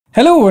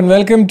Hello and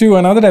welcome to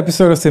another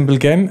episode of Simple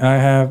Ken. I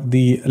have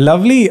the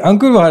lovely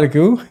Ankur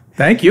Warikoo.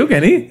 Thank you,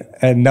 Kenny.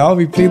 And now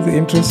we play the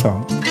intro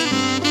song.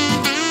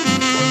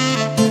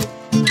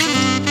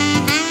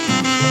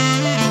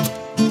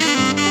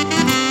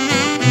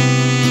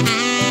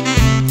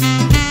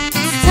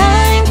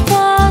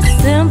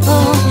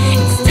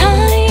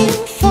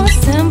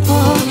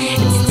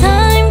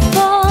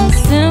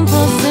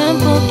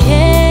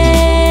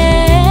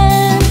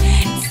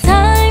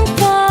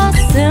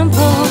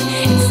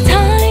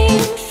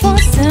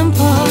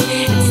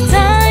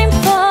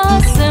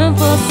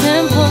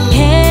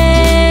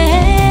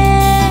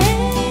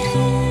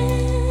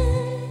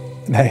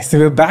 Nice. So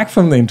we're back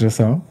from the intro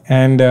song,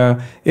 and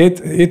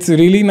it's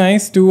really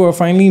nice to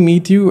finally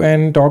meet you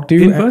and talk to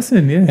you in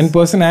person. Yes, in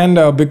person,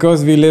 and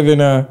because we live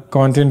in a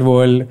content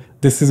world,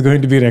 this is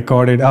going to be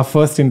recorded. Our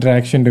first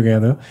interaction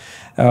together.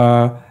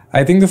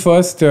 I think the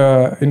first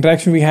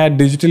interaction we had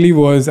digitally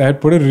was I had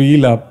put a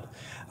reel up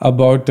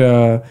about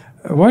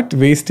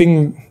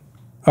wasting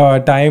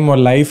time or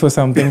life or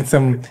something,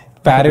 some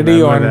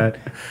parody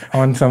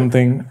on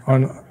something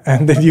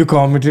and then you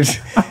commented.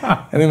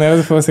 I think that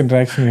was the first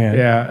interaction we had.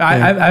 Yeah,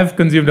 I've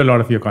consumed a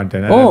lot of your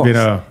content. I've been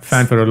a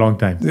fan for a long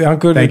time.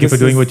 Ankur, thank you for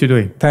doing what you're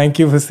doing. Thank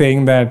you for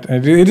saying that.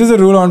 It is a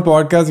rule on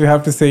podcasts. We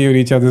have to say you're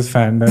each other's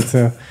fan. That's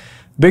a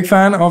big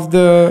fan of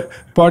the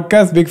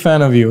podcast, big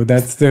fan of you.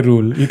 That's the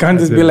rule. You can't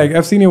just be like,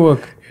 I've seen your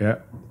work. Yeah.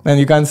 And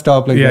you can't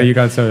stop like that. Yeah, you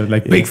can't stop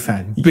like big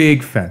fan.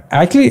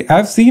 Actually,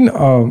 I've seen,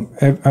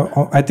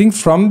 I think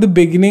from the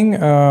beginning,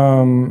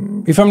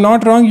 if I'm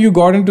not wrong, you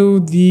got into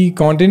the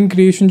content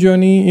creation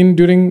journey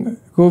during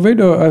COVID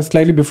or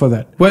slightly before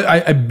that? Well,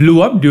 I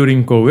blew up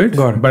during COVID,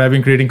 Got it. but I've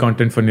been creating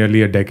content for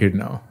nearly a decade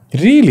now.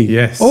 Really?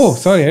 Yes. Oh,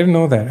 sorry, I didn't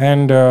know that.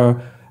 And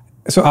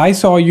so I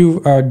saw you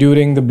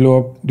during the blow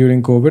up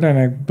during COVID, and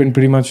I've been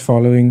pretty much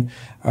following.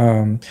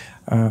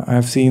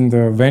 I've seen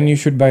the When You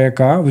Should Buy a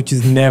Car, which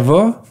is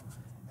never,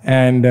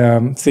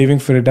 and Saving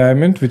for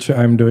Retirement, which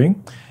I'm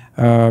doing.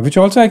 Which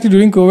also actually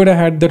during COVID, I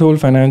had that whole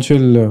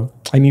financial,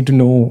 I need to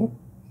know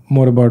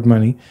more about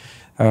money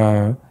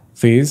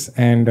phase.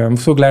 And I'm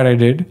so glad I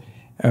did.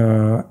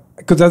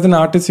 Because as an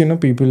artist,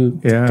 people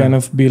kind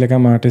of be like,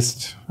 I'm an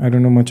artist. I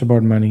don't know much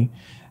about money.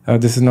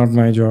 This is not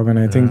my job. And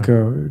I think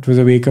it was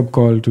a wake-up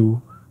call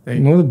to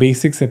know the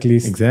basics at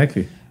least.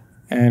 Exactly.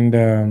 And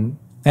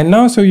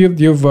now, so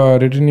you've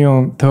written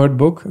your third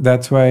book.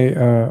 That's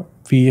why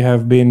we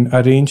have been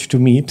arranged to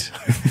meet.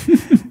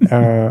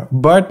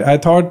 But I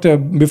thought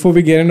before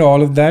we get into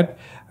all of that,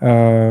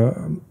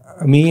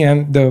 me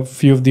and the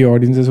few of the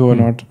audiences who are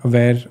not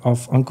aware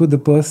of Ankur the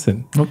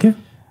person. Okay.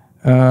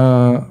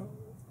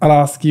 I'll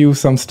ask you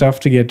some stuff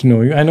to get to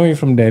know you. I know you're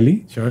from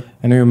Delhi. Sure.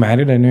 I know you're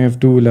married. I know you have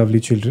two lovely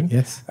children.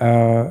 Yes.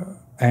 So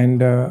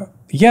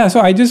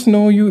I just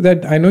know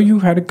that I know you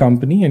had a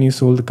company and you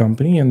sold the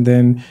company, and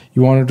then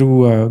you wanted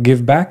to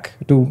give back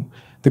to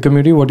the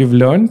community what you've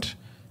learned.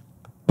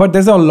 But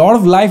there's a lot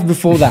of life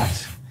before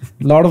that.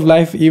 A lot of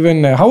life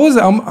even. How was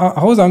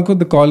Ankur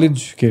the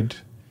college kid?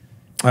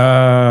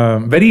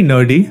 Very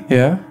nerdy.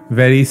 Yeah.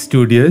 Very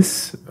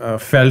studious.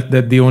 Felt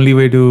that the only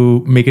way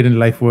to make it in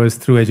life was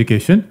through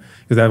education,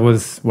 because that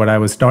was what I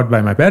was taught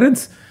by my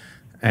parents.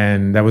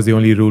 And that was the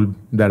only rule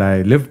that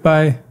I lived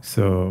by.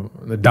 So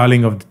the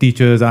darling of the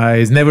teacher's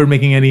eyes, never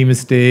making any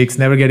mistakes,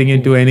 never getting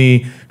into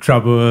any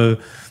trouble,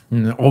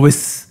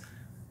 always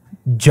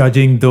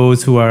judging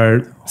those who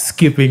are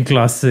skipping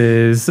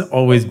classes,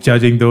 always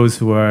judging those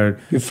who are...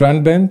 Your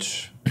front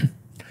bench?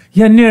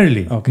 Yeah,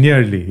 nearly. Okay.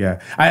 Nearly, yeah.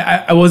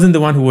 I wasn't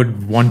the one who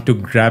would want to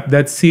grab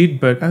that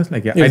seat, but I was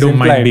like, I don't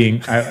mind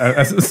being...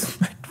 I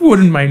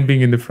wouldn't mind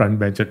being in the front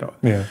bench at all.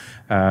 Yeah.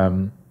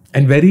 And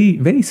very,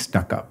 very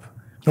stuck up.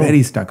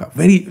 Very stuck up.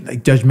 Very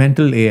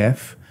judgmental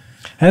AF.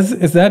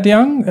 Is that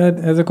young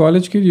as a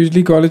college kid?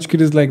 Usually college kid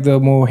is like the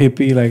more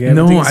hippie, like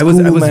no, I was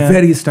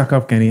very stuck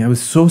up, Kenny. I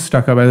was so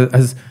stuck up.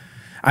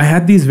 I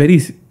had these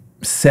very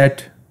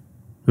set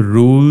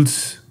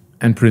rules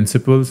and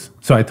principles.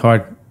 So I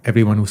thought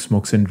everyone who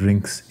smokes and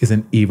drinks is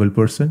an evil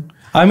person.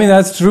 I mean,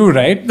 that's true,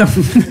 right?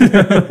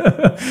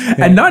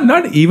 And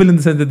not evil in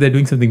the sense that they're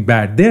doing something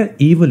bad. They're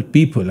evil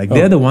people.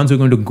 They're the ones who are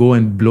going to go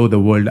and blow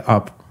the world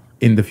up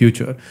in the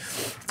future.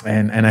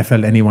 And I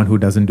felt anyone who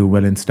doesn't do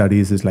well in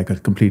studies is like a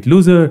complete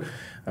loser.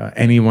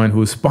 Anyone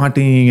who's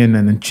partying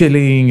and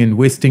chilling and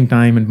wasting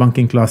time and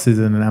bunking classes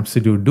is an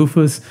absolute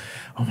doofus.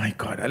 Oh my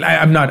God.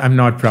 I'm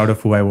not proud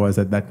of who I was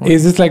at that point.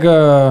 Is this like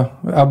a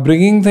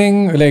upbringing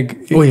thing?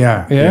 Oh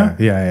yeah.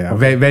 Yeah.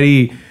 Okay.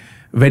 Very,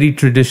 very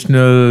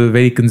traditional,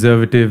 very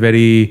conservative,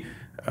 very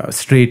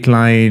straight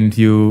lined.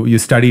 You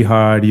study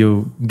hard,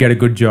 you get a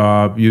good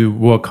job, you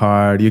work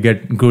hard, you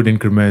get good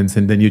increments,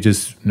 and then you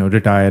just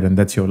retire, and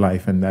that's your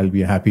life, and that'll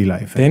be a happy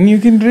life. Then you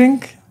can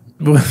drink.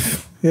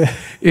 Yeah.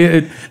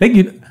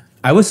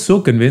 I was so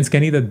convinced,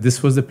 Kenny, that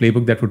this was the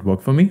playbook that would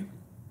work for me,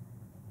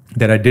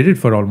 that I did it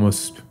for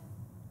almost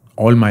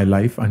all my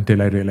life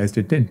until I realized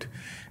it didn't.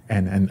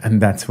 And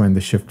that's when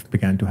the shift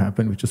began to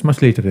happen, which was much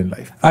later in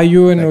life. Are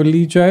you an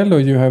only child or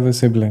you have a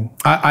sibling?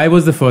 I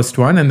was the first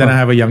one, and then I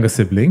have a younger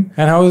sibling.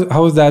 And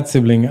how is that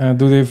sibling?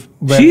 Do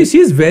they?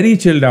 She's very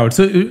chilled out.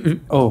 So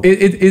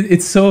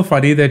it's so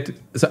funny that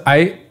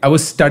I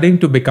was studying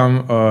to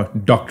become a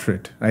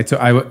doctorate, right?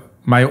 So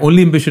my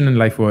only ambition in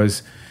life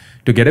was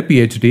to get a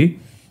PhD,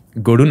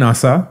 go to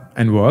NASA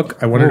and work.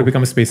 I wanted to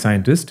become a space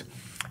scientist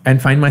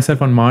and find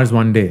myself on Mars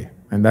one day.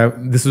 And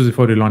this was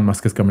before Elon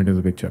Musk has come into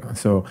the picture.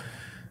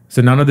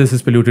 So none of this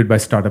is polluted by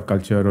startup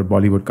culture or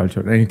Bollywood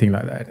culture or anything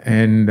like that.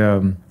 And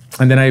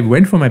then I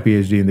went for my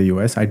PhD in the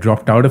US. I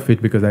dropped out of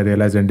it because I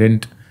realized it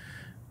didn't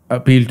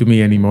appeal to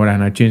me anymore,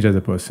 and I changed as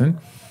a person.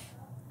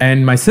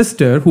 And my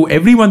sister, who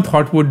everyone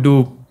thought would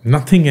do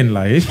nothing in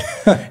life,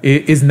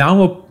 is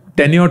now a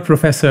tenured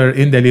professor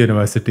in Delhi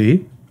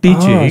University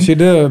teaching. Oh, she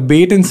did a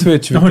bait and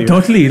switch with you.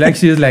 Totally. Like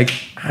she was like,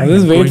 I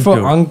just wait for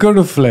Ankur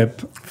to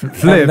flip.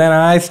 And then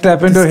I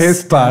step into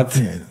his path.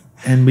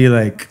 And be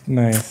like,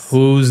 nice.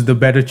 Who's the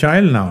better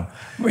child now?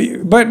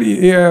 But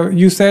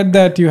you said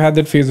that you had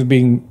that phase of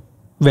being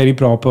very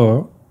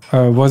proper.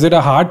 Was it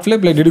a hard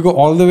flip? Like, did you go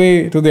all the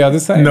way to the other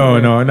side? No.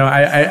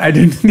 I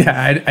didn't.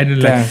 Yeah, I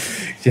didn't like.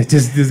 Yeah,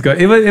 just this guy.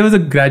 It was a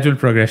gradual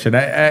progression.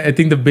 I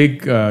think the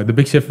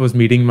big shift was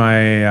meeting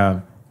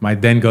my my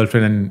then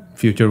girlfriend and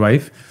future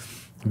wife,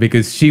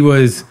 because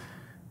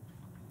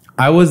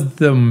I was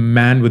the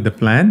man with the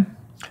plan.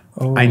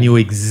 Oh. I knew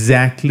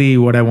exactly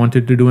what I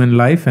wanted to do in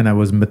life, and I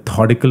was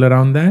methodical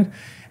around that.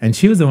 And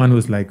she was the one who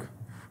was like,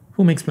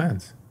 "Who makes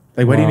plans?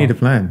 Like, why do you need a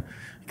plan?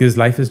 Because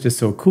life is just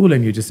so cool,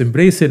 and you just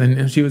embrace it."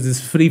 And she was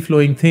this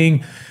free-flowing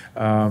thing.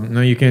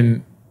 Now you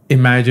can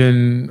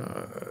imagine,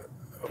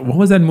 what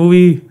was that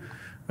movie?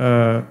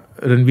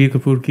 Ranbir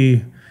Kapoor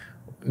ki?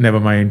 Never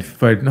mind.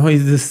 But no,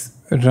 he's this.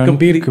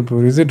 Ranbir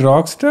Kapoor. Is it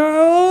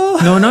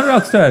Rockstar? No, not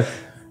Rockstar.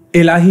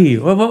 Ilahi.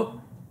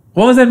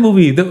 What was that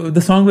movie?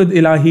 The song with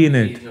Ilahi in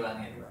it.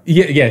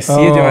 Yes, Ye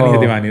Jawani Hai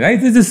Diwani,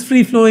 right? It's this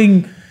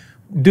free-flowing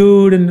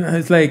dude, and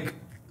it's like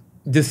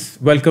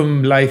just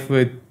welcome life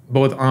with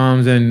both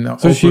arms and so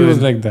open. She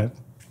was like that.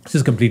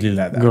 She's completely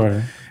like that. Got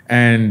it.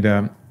 And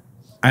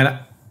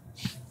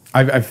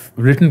I've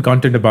written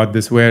content about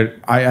this where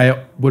I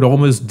would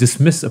almost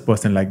dismiss a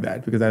person like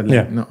that, because I'm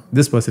like, no,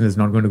 this person is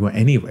not going to go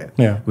anywhere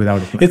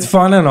without a plan. It's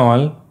fun and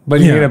all,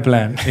 but you need a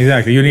plan.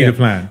 Exactly, you need a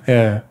plan.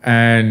 Yeah.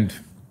 And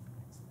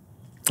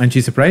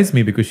she surprised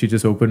me, because she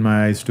just opened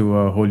my eyes to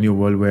a whole new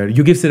world where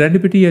you give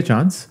serendipity a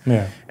chance,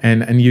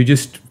 and you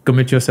just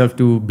commit yourself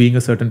to being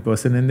a certain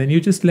person, and then you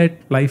just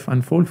let life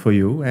unfold for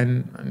you,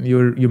 and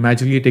you're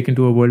magically taken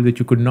to a world that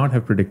you could not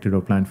have predicted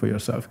or planned for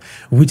yourself,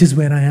 which is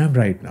where I am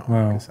right now.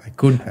 Wow. I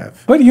couldn't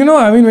have. But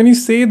I mean, when you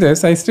say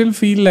this, I still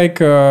feel like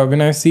when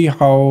I see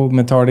how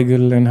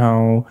methodical and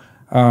how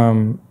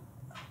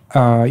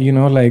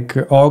like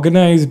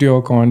organized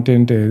your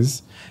content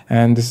is,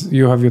 and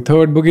you have your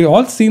third book, it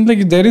all seems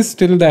like there is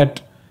still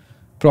that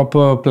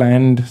proper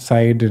planned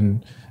side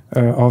and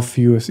of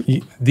you.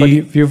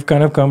 But you've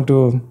kind of come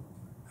to,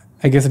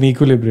 I guess, an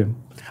equilibrium.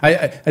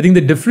 I think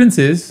the difference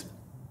is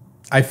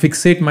I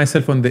fixate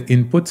myself on the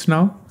inputs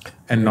now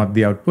and not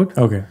the output.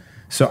 Okay.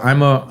 So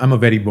I'm a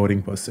very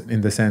boring person,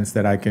 in the sense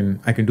that I can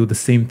do the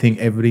same thing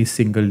every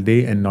single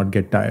day and not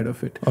get tired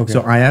of it. Okay.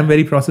 So I am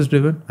very process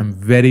driven. I'm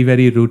very,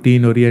 very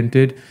routine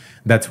oriented.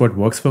 That's what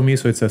works for me.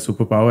 So it's a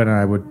superpower, and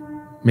I would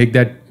make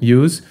that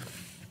use.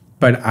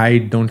 But I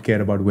don't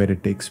care about where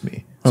it takes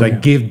me. So I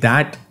gave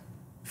that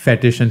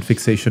fetish and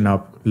fixation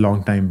up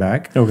long time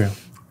back. Okay.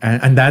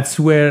 And that's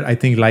where I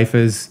think life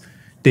has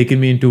taken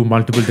me into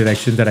multiple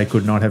directions that I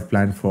could not have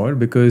planned for,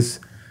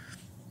 because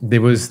there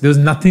was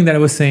nothing that I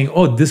was saying,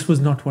 oh, this was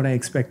not what I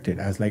expected.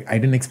 I was like, I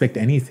didn't expect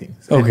anything.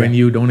 So when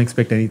you don't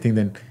expect anything,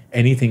 then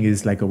anything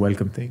is like a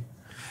welcome thing.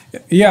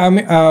 Yeah, I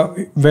mean,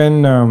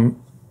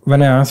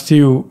 when I asked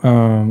you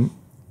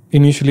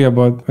initially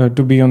about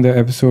to be on the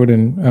episode,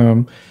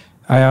 and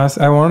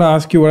I want to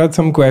ask you what are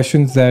some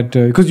questions that,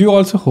 because you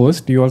also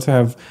host, you also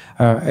have,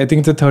 I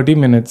think it's a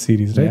 30-minute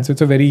series, right? Yeah. So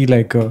it's a very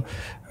like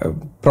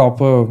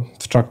proper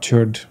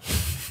structured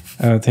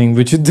thing,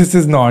 which this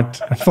is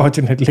not,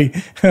 unfortunately.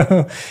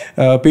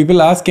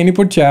 People ask, can you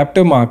put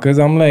chapter markers?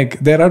 I'm like,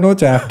 there are no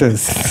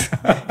chapters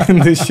in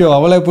this show.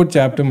 How will I put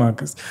chapter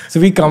markers? So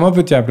we come up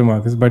with chapter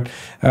markers. But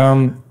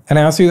and I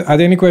asked you, are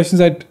there any questions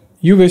that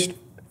you wished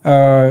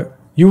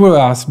you were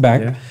asked back?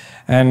 Yeah.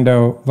 And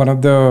one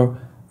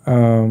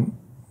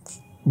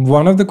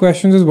of the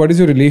questions is, what is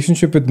your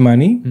relationship with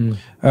money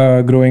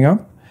growing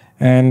up?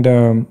 And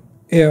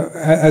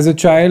as a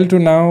child to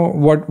now,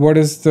 what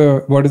is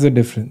the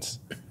difference?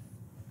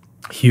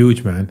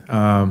 Huge, man.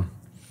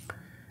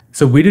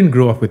 So we didn't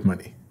grow up with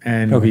money,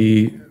 and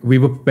we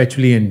were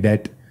perpetually in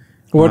debt.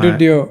 What did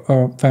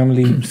your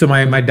family? So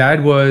my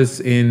dad was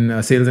in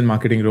a sales and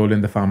marketing role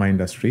in the pharma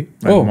industry.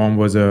 My mom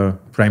was a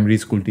primary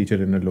school teacher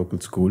in a local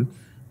school.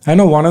 I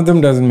know one of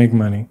them doesn't make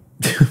money.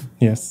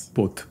 Yes.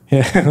 Both.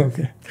 Yeah.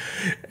 Okay.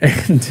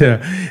 And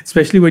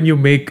especially when you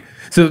make,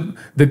 so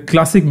the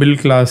classic middle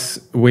class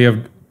way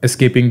of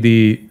escaping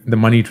the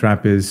money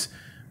trap is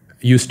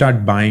you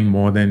start buying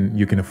more than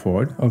you can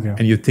afford. Okay.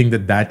 And you think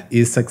that that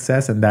is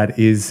success and that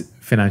is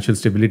financial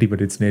stability,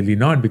 but it's nearly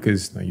not,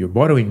 because you're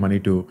borrowing money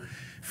to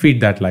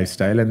feed that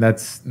lifestyle. And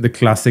that's the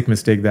classic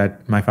mistake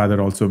that my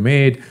father also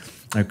made.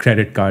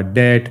 Credit card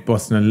debt,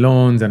 personal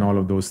loans, and all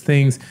of those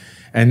things.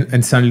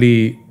 And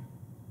suddenly,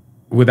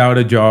 without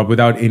a job,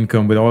 without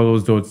income, with all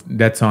those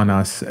debts on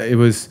us, it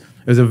was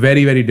a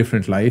very, very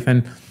different life.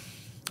 And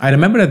I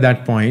remember at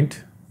that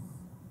point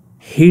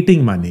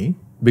hating money,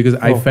 because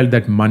I felt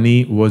that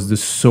money was the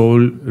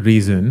sole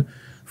reason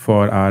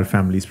for our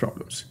family's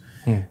problems.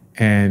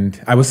 And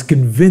I was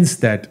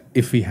convinced that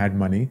if we had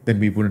money, then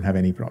we wouldn't have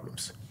any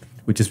problems,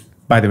 which is,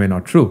 by the way,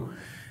 not true.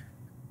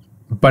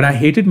 But I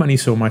hated money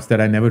so much that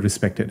I never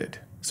respected it.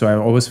 So I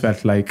always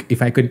felt like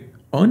if I could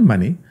earn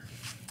money,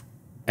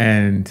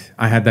 and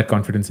I had that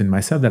confidence in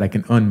myself that I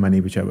can earn money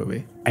whichever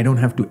way, I don't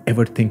have to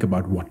ever think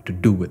about what to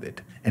do with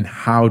it and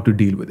how to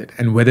deal with it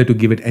and whether to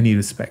give it any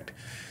respect.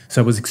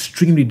 So I was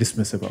extremely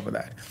dismissive over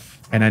that.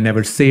 And I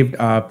never saved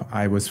up.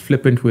 I was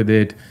flippant with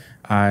it.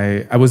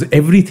 I was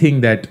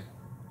everything that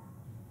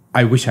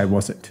I wish I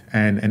wasn't.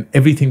 And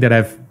everything that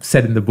I've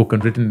said in the book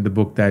and written in the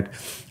book that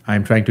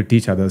I'm trying to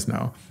teach others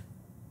now.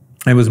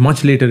 It was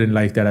much later in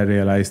life that I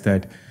realized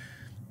that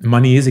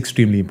money is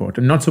extremely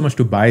important, not so much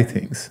to buy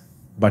things,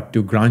 but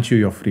to grant you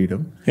your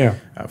freedom. Yeah.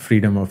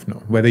 Freedom of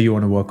whether you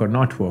want to work or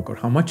not work, or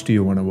how much do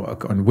you want to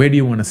work, and where do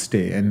you want to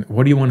stay, and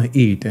what do you want to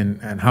eat,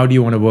 and how do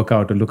you want to work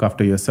out or look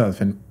after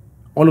yourself, and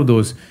all of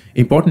those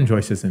important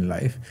choices in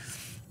life.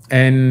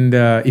 And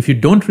if you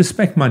don't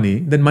respect money,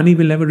 then money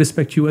will never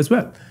respect you as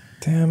well.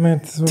 Damn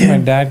it. That's what my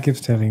dad keeps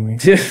telling me.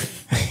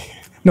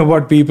 No,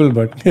 about people,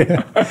 but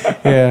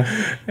yeah.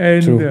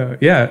 And True.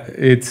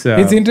 it's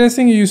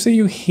interesting. You say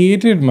you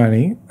hated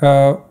money.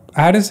 I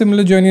had a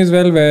similar journey as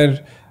well,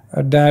 where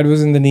dad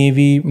was in the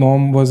Navy,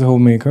 mom was a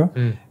homemaker,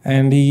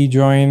 and he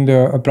joined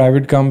a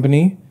private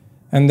company.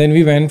 And then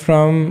we went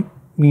from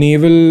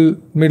naval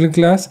middle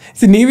class.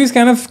 The Navy is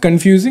kind of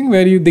confusing,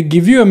 where they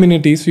give you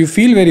amenities, so you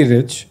feel very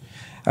rich.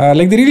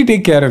 Like they really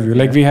take care of you.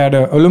 Like we had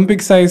an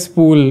Olympic-sized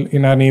pool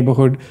in our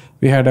neighborhood.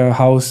 We had a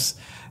house,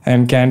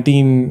 and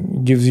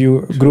canteen gives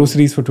you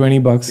groceries for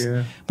 $20.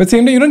 Yeah. But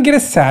same day, you don't get a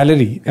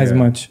salary as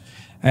much.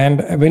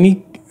 And when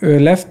he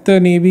left the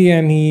Navy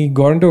and he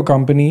got into a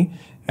company,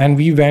 and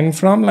we went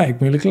from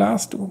like middle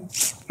class to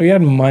we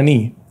had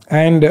money.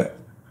 And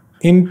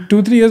in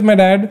 2-3 years, my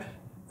dad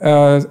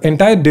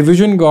entire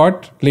division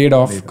got laid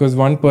off because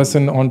one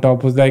person on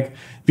top was like,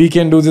 we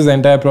can do this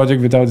entire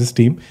project without this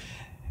team.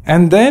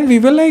 And then we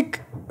were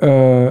like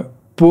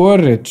poor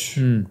rich,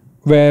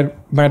 where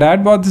my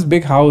dad bought this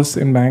big house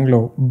in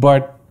Bangalore,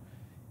 but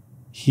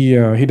he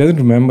doesn't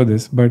remember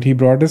this, but he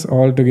brought us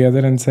all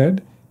together and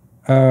said,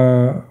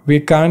 we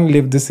can't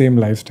live the same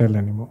lifestyle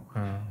anymore.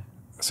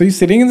 So he's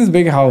sitting in this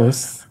big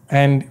house,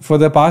 and for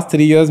the past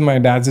 3 years, my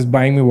dad's just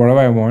buying me whatever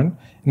I want.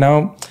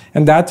 Now,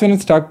 and that's when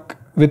it stuck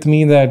with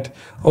me that,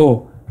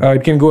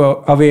 it can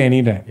go away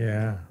anytime.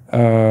 Yeah.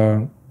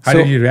 How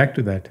did you react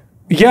to that?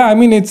 Yeah, I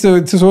mean, it's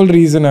the sole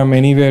reason I'm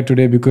anywhere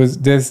today, because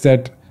there's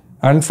that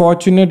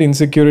unfortunate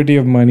insecurity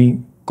of money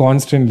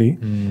constantly.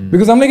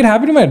 Because I'm like, it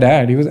happened to my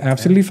dad. He was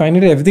absolutely fine.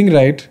 He did everything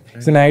right.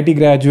 He's an IT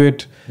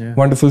graduate,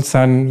 wonderful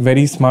son,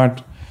 very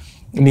smart,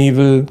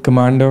 naval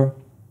commander,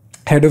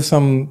 head of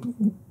some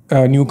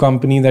new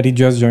company that he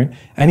just joined,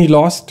 and he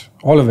lost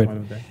all of it.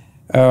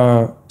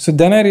 So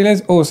then I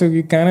realized, so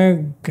you kind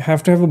of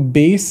have to have a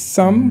base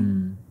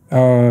sum.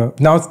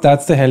 Now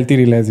that's the healthy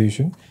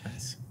realization.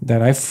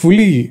 That I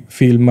fully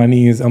feel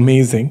money is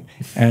amazing,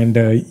 and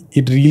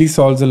it really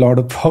solves a lot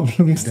of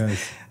problems. It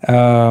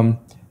does.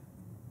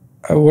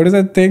 What is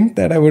that thing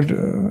that I would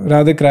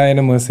rather cry in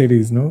a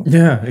Mercedes, no?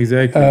 Yeah,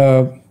 exactly.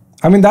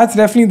 I mean, that's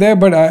definitely there,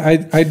 but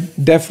I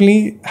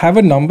definitely have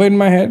a number in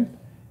my head.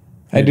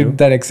 I did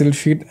that Excel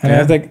sheet, and I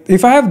was like,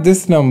 if I have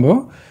this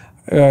number,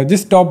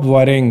 just stop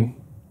worrying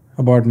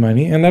about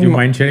money. And that do you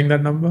mind sharing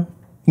that number?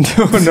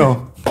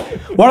 No.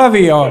 What are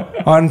we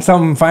on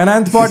some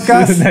finance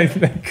podcast?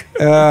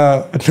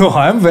 No,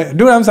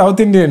 I'm South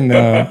Indian,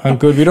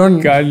 Ankur. We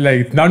don't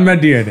not my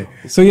DNA.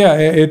 So yeah,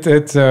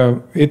 it's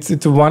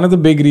one of the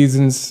big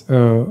reasons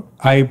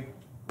I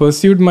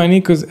pursued money,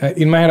 because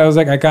in my head I was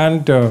like, I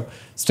can't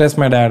stress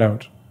my dad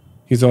out.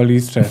 He's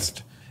always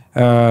stressed.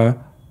 But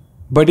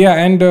yeah,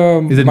 and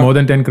is it more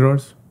than 10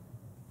 crores?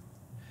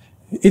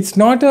 It's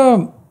not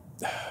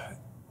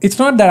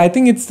that. I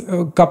think it's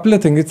a couple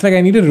of things. It's like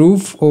I need a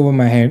roof over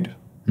my head,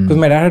 because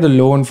my dad had a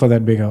loan for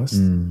that big house.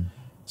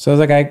 So I was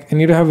like, I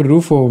need to have a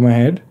roof over my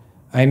head.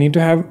 I need to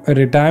have a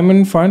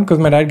retirement fund, because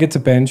my dad gets a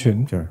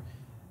pension. Sure.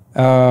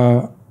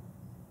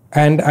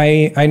 And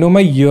I know my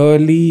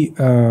yearly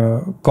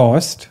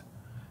cost,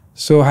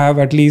 so have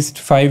at least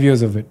 5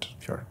 years of it.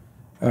 Sure.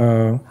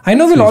 I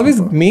know we'll always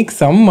make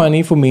some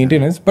money for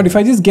maintenance, but if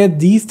I just get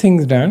these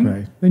things done,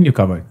 right, then you're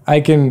covered.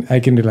 I can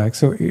relax.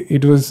 So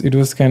it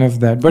was kind of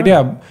that. But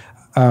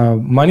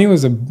money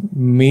was a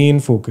main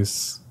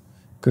focus,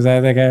 because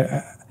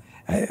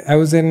I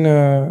was in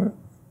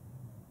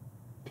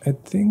I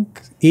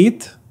think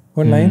 8th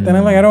or 9th, and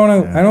I'm like, I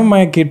don't want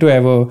my kid to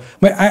ever.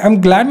 But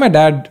I'm glad my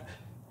dad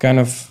kind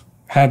of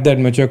had that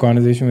mature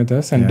conversation with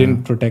us and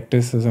didn't protect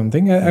us or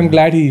something. I'm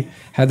glad he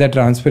had that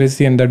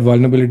transparency and that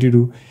vulnerability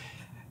to.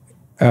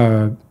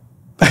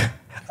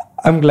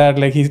 I'm glad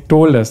like he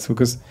told us,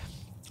 because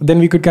then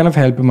we could kind of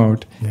help him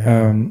out.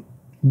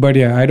 But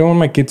yeah, I don't want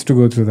my kids to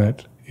go through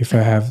that if I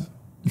have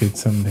kids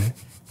someday,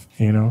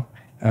 you know.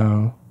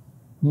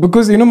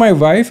 Because, you know, my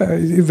wife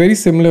is very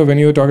similar when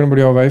you were talking about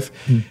your wife.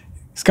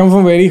 It's come from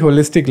a very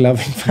holistic,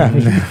 loving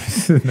family.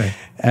 Nice.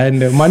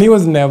 And money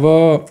was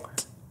never...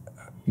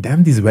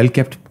 Damn, these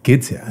well-kept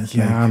kids, yeah.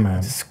 Yeah,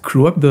 man.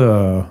 Screw up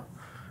the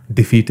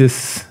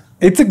defeatists.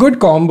 It's a good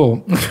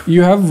combo.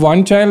 You have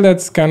one child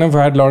that's kind of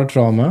had a lot of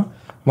trauma,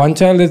 one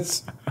child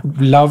that's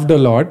loved a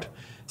lot.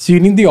 So you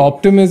need the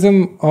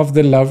optimism of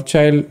the loved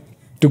child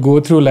to go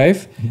through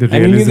life. And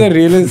you need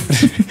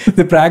the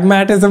the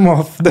pragmatism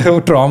of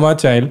the trauma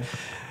child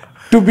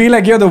to be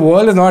like, the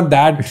world is not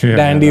that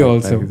dandy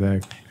also.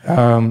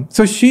 Exactly.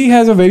 So she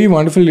has a very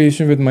wonderful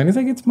relation with money. It's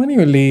like, it's money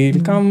only.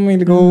 It'll come,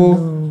 it'll go.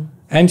 No.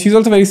 And she's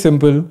also very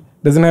simple.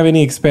 Doesn't have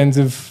any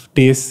expensive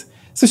tastes.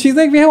 So she's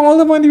like, we have all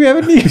the money we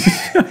ever need.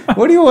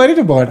 What are you worried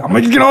about? I'm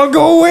like, you can all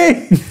go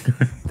away.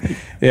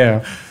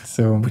 Yeah.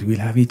 So, but we'll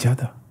have each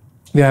other.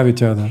 We have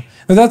each other.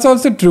 But that's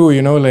also true,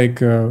 you know, like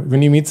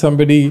when you meet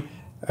somebody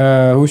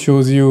who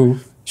shows you...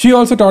 She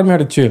also taught me how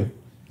to chill.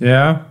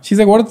 Yeah. She's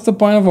like, what's the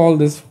point of all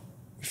this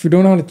if you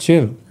don't know how to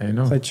chill? I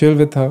know. So I chill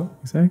with her.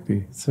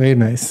 Exactly. It's very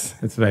nice.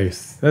 That's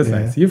nice. That's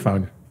nice. You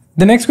found it.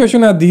 The next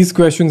question are these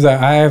questions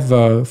that I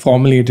have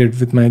formulated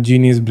with my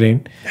genius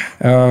brain.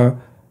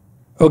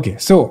 Okay,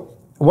 so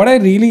what I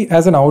really,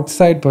 as an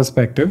outside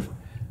perspective,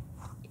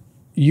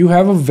 you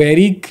have a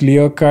very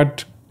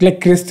clear-cut,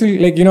 like crystal,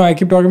 like, you know, I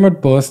keep talking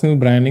about personal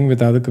branding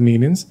with other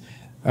comedians.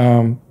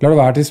 A lot of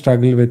artists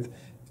struggle with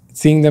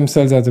seeing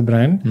themselves as a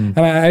brand. And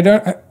I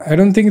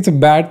don't think it's a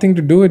bad thing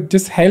to do. It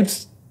just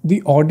helps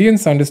the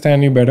audience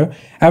understand you better.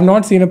 I've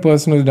not seen a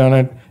person who's done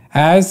it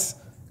as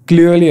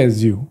clearly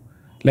as you.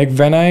 Like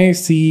when I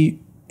see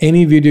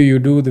any video you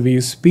do, the way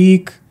you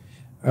speak,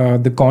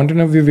 the content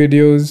of your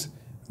videos,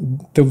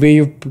 the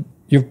way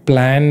you've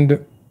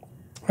planned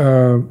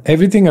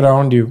everything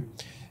around you,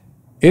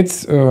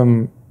 it's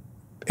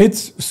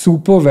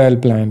super well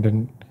planned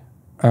and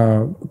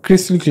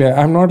crystal clear.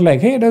 I'm not like,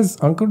 hey, does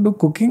Ankur do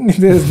cooking?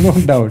 There's no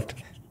doubt.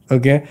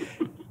 Okay.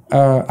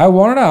 I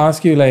wanted to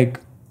ask you, like,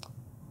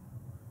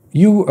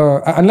 you,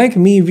 unlike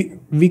me,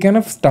 we kind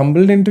of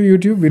stumbled into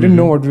YouTube. We didn't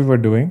know what we were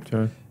doing.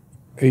 Sure.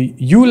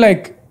 You,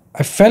 like,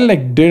 I felt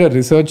like did a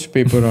research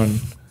paper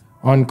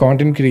on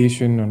content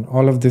creation and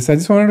all of this. I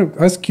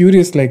was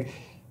curious, like,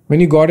 when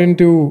you got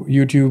into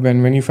YouTube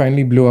and when you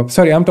finally blew up.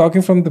 Sorry, I'm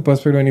talking from the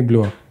perspective when you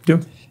blew up.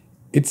 Yeah.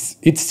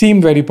 It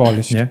seemed very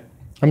polished. Yeah.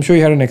 I'm sure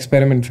you had an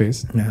experiment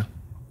phase. Yeah.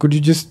 Could you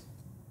just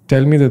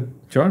tell me the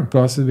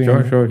process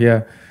behind it? Sure,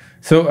 yeah.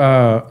 So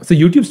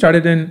YouTube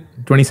started in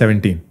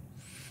 2017.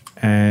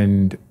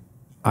 And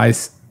I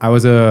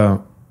was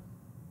a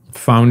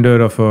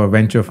founder of a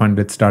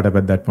venture-funded startup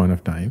at that point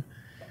of time.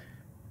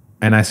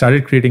 And I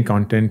started creating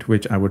content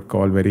which I would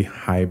call very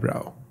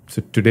highbrow.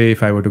 So today,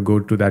 if I were to go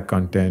to that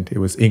content, it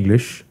was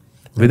English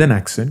with an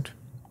accent.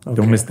 Okay.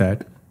 Don't miss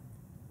that.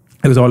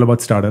 It was all about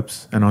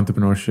startups and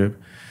entrepreneurship.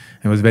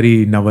 It was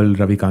very Naval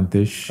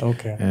Ravikantish.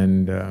 Okay.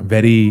 And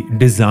very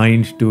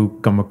designed to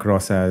come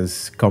across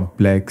as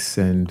complex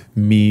and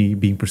me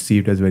being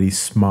perceived as very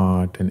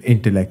smart and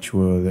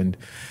intellectual and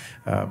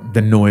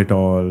the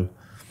know-it-all.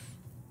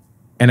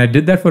 And I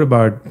did that for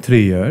about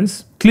 3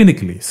 years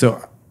clinically.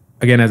 So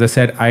again, as I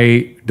said,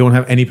 I don't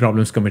have any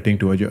problems committing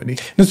to a journey.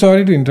 No,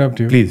 sorry to interrupt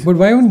you. Please. But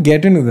why won't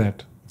get into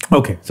that?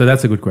 Okay, so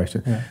that's a good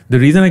question. Yeah. The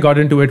reason I got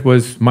into it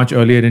was much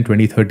earlier in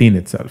 2013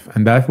 itself.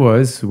 And that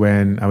was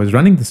when I was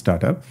running the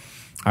startup.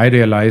 I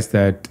realized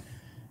that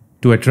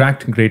to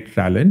attract great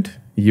talent,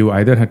 you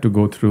either had to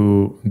go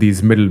through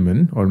these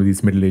middlemen or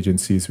these middle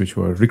agencies, which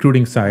were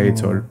recruiting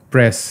sites or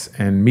press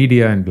and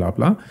media and blah,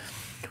 blah.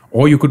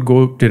 Or you could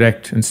go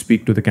direct and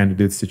speak to the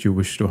candidates that you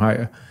wish to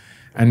hire.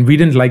 And we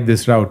didn't like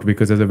this route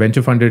because as a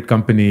venture-funded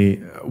company,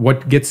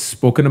 what gets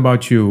spoken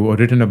about you or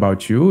written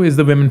about you is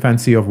the women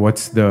fancy of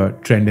what's the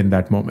trend in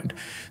that moment.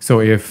 So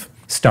if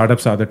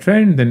startups are the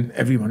trend, then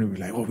everyone will be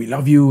like, oh, we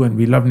love you and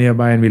we love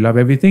Nearby and we love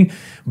everything.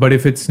 But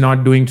if it's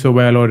not doing so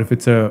well or if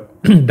it's a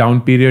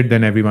down period,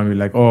 then everyone will be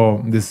like,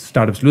 oh, this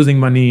startup's losing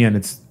money and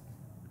it's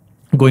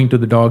going to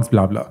the dogs,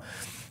 blah, blah.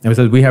 And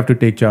so we have to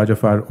take charge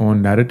of our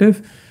own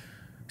narrative.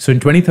 So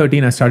in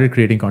 2013, I started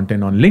creating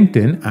content on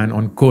LinkedIn and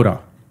on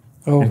Quora.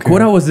 Okay. And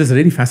Quora was this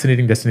really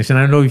fascinating destination.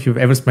 I don't know if you've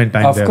ever spent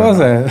time there. Of course.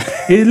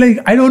 It's like,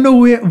 I don't know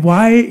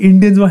why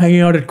Indians were hanging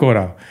out at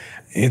Quora.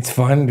 It's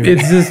fun, dude.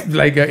 It's just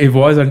like it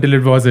was until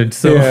it wasn't.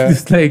 So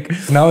it's like...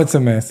 Now it's a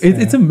mess.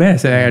 It's a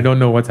mess. I don't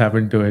know what's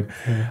happened to it.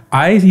 Yeah.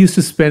 I used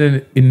to spend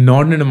an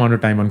inordinate amount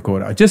of time on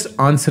Quora, just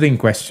answering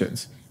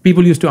questions.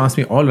 People used to ask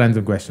me all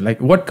random questions. Like,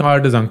 what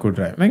car does Ankur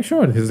drive? I'm like,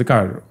 sure, this is the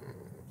car.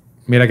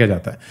 Mera kya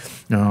jata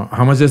hai?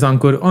 How much does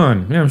Ankur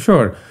earn? Yeah, I'm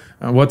sure.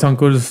 What's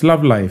Ankur's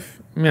love life?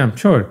 yeah,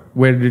 sure.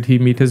 Where did he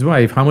meet his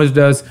wife? How much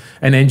does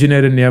an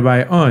engineer in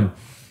nearby earn?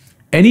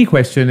 Any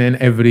question and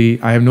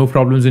I have no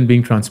problems in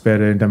being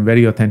transparent. I'm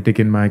very authentic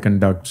in my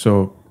conduct.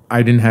 So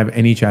I didn't have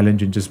any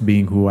challenge in just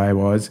being who I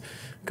was,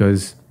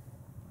 because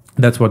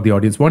that's what the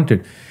audience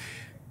wanted.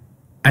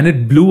 And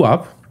it blew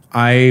up.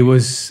 I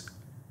was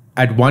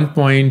at one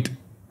point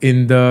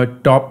in the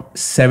top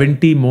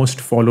 70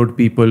 most followed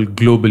people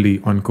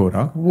globally on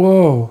Quora.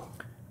 Whoa.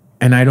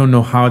 And I don't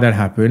know how that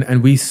happened.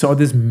 And we saw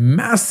this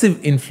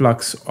massive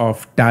influx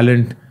of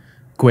talent,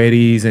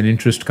 queries, and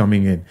interest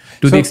coming in,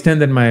 to the extent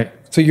that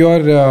So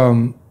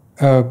your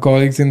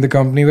colleagues in the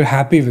company were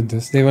happy with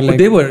this. They were like,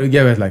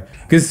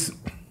 because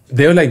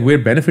they were like, we're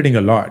benefiting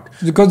a lot.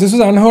 Because this was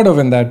unheard of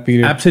in that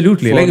period.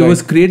 Absolutely. It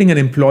was creating an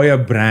employer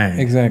brand.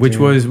 Exactly. Which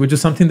was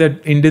something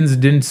that Indians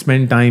didn't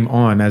spend time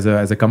on as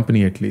a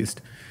company, at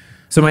least.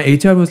 So my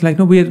HR was like,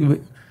 no,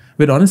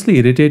 we're honestly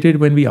irritated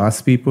when we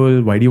ask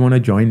people, why do you want to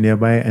join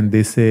nearby? And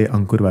they say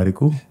Ankur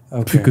Warikoo.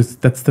 Okay. Because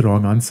that's the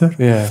wrong answer.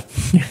 Yeah.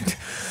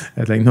 I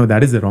was like, no,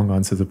 that is the wrong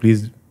answer. So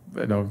please,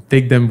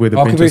 take them with a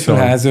pinch of Occupational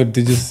salt. hazard.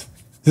 They just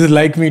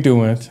like me too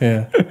much.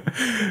 Yeah.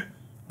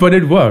 But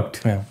it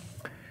worked. Yeah.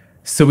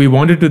 So we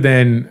wanted to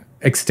then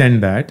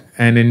extend that.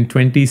 And in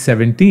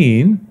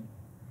 2017,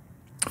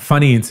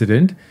 funny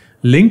incident,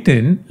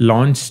 LinkedIn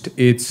launched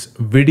its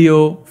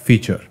video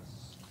feature.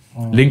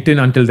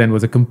 LinkedIn until then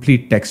was a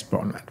complete text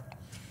format.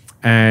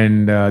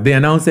 And they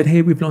announced that,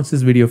 hey, we've launched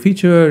this video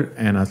feature.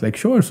 And I was like,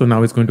 sure. So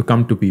now it's going to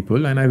come to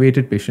people. And I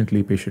waited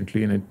patiently.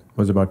 And it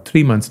was about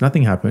 3 months.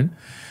 Nothing happened.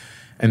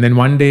 And then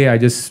one day I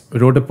just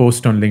wrote a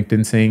post on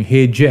LinkedIn saying,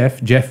 hey,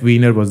 Jeff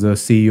Wiener was the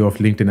CEO of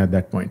LinkedIn at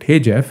that point. Hey,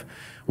 Jeff,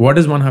 what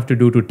does one have to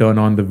do to turn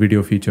on the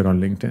video feature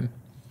on LinkedIn?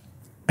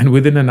 And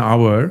within an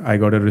hour, I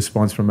got a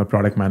response from a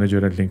product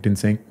manager at LinkedIn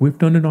saying, we've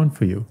turned it on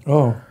for you.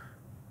 Oh.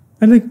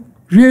 I'm like,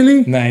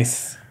 really?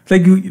 Nice.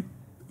 Like,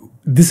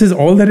 this is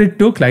all that it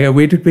took. Like, I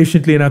waited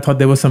patiently and I thought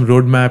there was some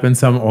roadmap and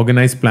some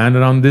organized plan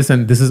around this.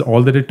 And this is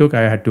all that it took.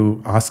 I had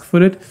to ask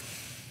for it.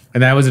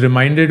 And I was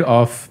reminded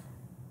of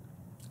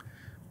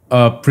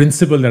a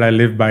principle that I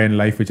live by in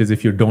life, which is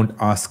if you don't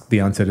ask,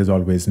 the answer is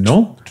always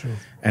no. True.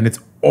 And it's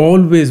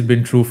always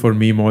been true for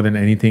me more than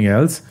anything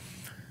else.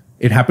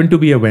 It happened to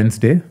be a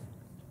Wednesday,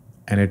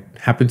 and it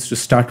happens to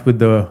start with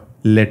the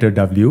letter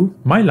W.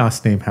 My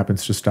last name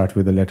happens to start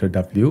with the letter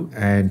W.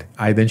 And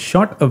I then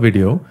shot a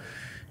video,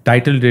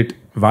 titled it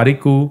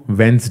Warikoo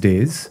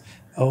Wednesdays,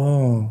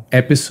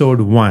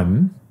 Episode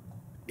 1.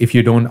 If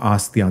you don't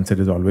ask, the answer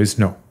is always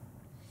no.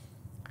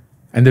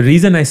 And the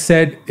reason I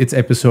said it's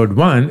episode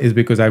 1 is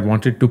because I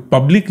wanted to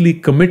publicly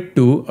commit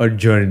to a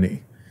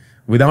journey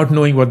without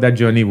knowing what that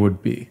journey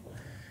would be.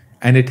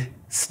 And it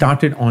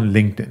started on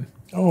LinkedIn.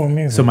 Oh,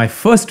 amazing. So my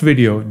first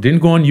video didn't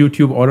go on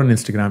YouTube or on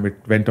Instagram. It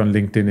went on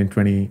LinkedIn in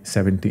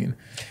 2017.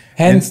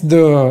 Hence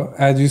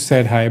as you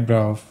said,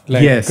 highbrow.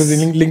 Yes. Because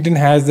LinkedIn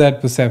has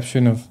that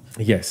perception of...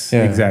 Yes,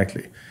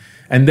 exactly.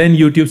 And then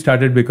YouTube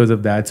started because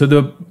of that. So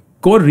the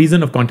core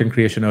reason of content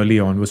creation early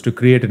on was to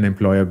create an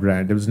employer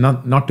brand. It was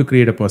not to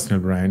create a personal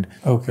brand.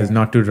 Okay. It was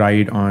not to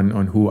ride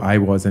on who I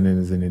was and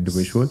as an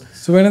individual.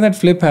 So when did that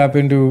flip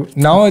happen to...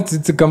 Now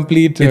it's a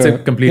complete... It's a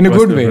complete in a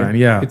good way. Brand,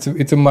 yeah.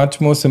 It's a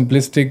much more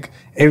simplistic...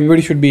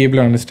 Everybody should be able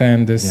to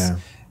understand this. Yeah.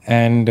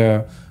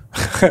 And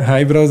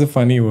highbrow is a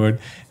funny word.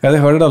 Because I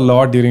heard it a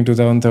lot during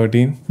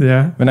 2013.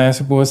 Yeah. When I used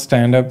to post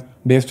stand-up,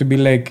 they used to be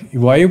like,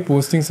 why are you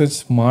posting such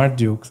smart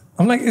jokes?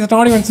 I'm like, it's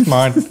not even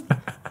smart.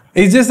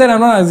 It's just that I'm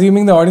not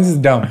assuming the audience is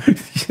dumb.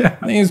 Yeah.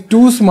 It's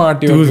too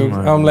smart.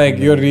 Smart. I'm like,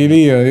 you're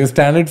really, your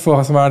standard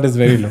for smart is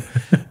very low.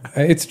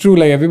 It's true.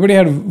 Like everybody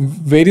had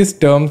various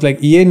terms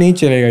like, ye nahi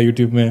chalega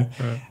YouTube mein.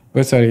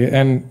 But sorry.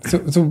 And so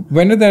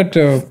when did that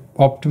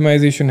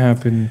optimization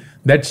happen?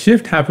 That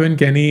shift happened,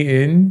 Kenny,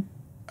 in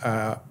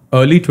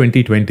early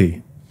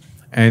 2020.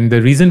 And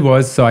the reason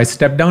was, so I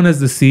stepped down as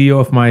the CEO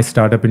of my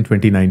startup in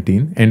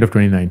 2019, end of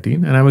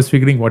 2019. And I was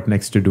figuring what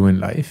next to do in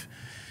life.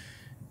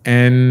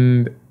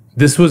 And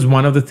this was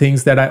one of the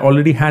things that I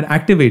already had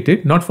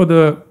activated, not for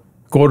the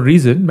core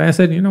reason, but I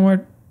said, you know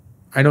what?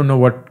 I don't know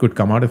what could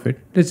come out of it.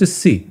 Let's just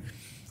see.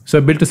 So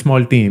I built a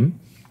small team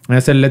and I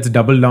said, let's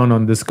double down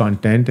on this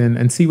content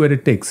and see where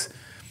it takes.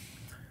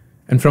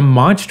 And from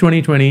March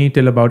 2020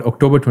 till about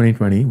October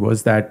 2020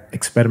 was that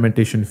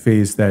experimentation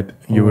phase that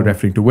you were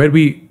referring to, where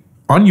we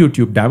on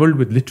YouTube dabbled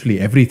with literally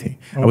everything.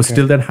 Okay. I was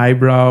still that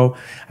highbrow.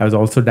 I was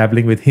also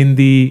dabbling with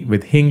Hindi,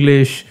 with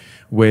English,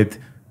 with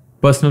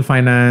personal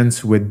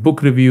finance, with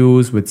book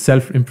reviews, with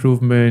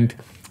self-improvement,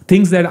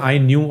 things that I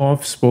knew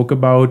of, spoke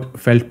about,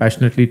 felt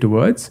passionately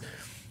towards,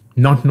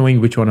 not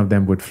knowing which one of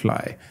them would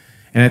fly.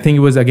 And I think it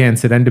was, again,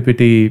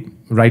 serendipity,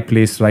 right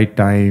place, right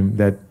time.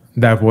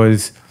 That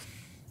was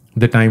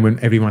the time when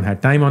everyone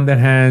had time on their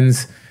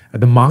hands.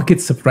 The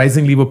markets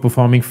surprisingly were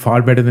performing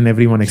far better than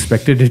everyone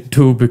expected it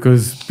to,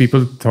 because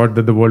people thought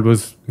that the world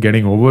was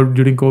getting over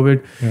during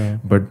COVID,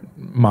 but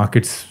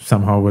markets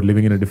somehow were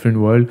living in a different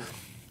world.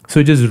 So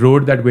it just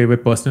rode that way where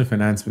personal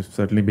finance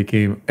certainly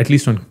became, at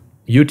least on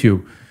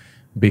YouTube,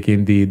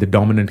 became the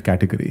dominant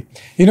category.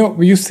 You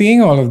know, you're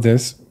seeing all of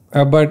this.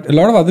 but a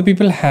lot of other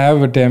people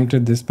have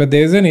attempted this. But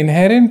there's an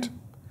inherent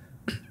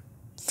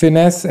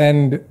finesse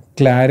and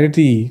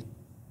clarity.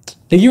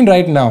 Like even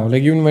right now,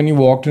 like even when you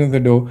walked into the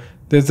door,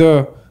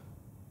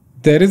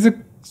 there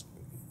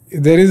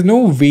is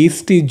no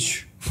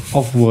wastage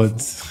of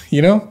words.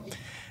 You know,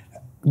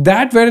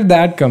 where did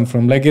that come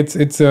from? Like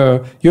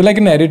you're like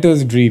an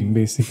editor's dream,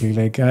 basically.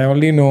 Like I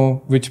only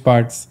know which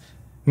parts.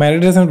 My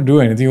editor doesn't have to do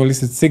anything. He only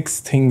said 6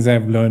 things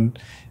I've learned.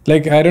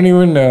 Like I don't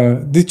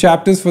even these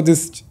chapters for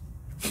this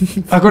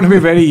are going to be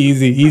very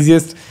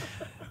easiest.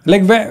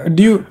 Like where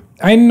do you?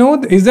 I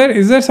know, is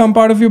there some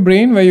part of your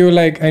brain where you're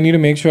like, I need to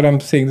make sure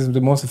I'm saying this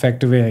the most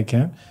effective way I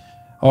can?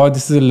 Or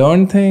this is a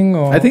learned thing?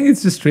 Or? I think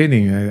it's just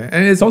training.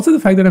 And it's also the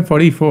fact that I'm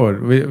 44,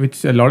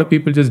 which a lot of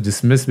people just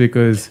dismiss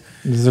because...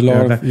 There's a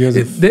lot of years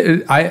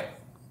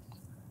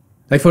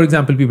Like, for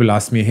example, people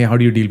ask me, hey, how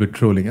do you deal with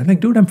trolling? I'm like,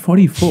 dude, I'm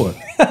 44.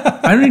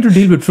 I don't need to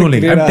deal with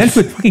trolling. I've dealt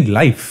with fucking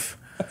life.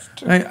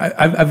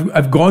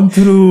 I've gone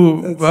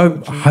through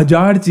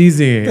hajar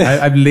cheezein.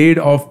 I've laid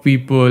off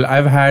people.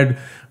 I've had...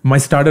 my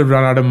startup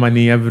run out of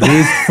money. I've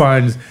raised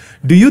funds.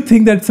 Do you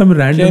think that some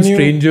random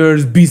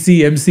stranger's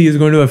BCMC is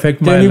going to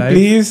affect my life? Can you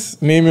please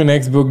name your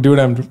next book, dude?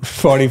 I'm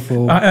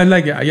 44.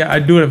 I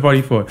do. I'm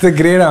 44. It's a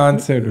great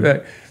answer,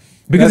 dude.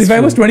 Because if I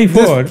was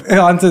 24, it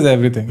answers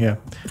everything. Yeah,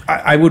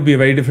 I would be a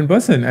very different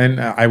person,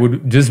 and I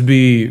would just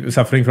be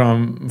suffering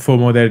from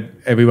FOMO that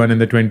everyone in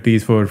the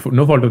 20s, for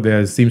no fault of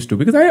theirs, seems to.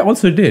 Because I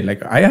also did.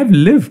 Like I have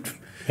lived.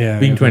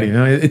 Being 20, you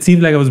know, it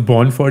seems like I was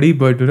born 40,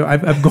 but you know,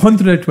 I've gone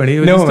through that 20. It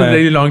was just a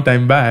very long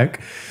time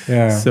back.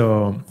 Yeah.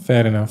 So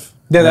fair enough.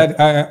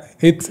 Yeah,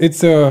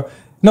 it's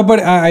no, but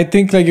I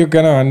think like you're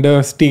kind of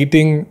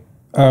understating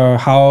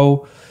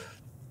how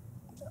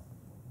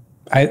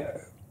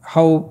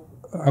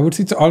I would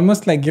say it's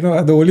almost like, you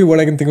know, the only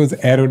word I can think of is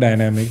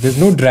aerodynamic. There's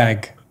no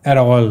drag at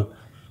all.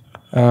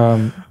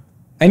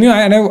 And you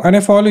know, and I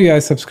follow you. I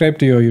subscribe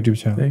to your YouTube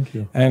channel. Thank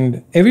you.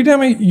 And every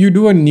time you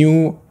do a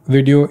new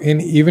video,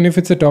 even if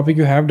it's a topic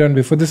you have done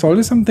before, there's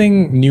always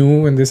something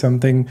new and there's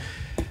something.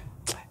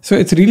 So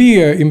it's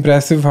really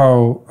impressive how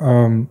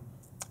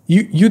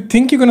you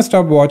think you're going to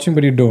stop watching,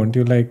 but you don't.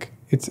 You're like,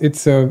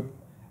 it's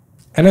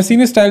and I've seen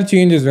your style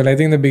change as well. I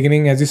think in the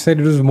beginning, as you said,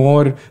 it was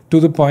more to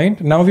the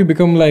point. Now we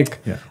become like,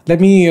 let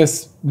me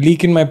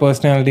leak in my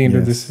personality into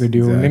this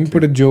video. Exactly. Let me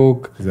put a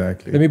joke.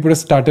 Exactly. Let me put a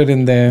stutter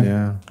in there.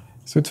 Yeah.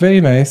 So it's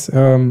very nice.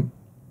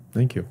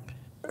 Thank you.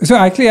 So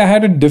actually, I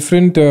had a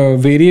different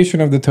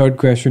variation of the third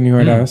question you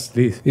had asked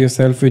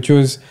yourself, which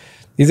was,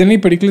 is there any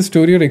particular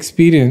story or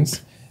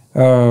experience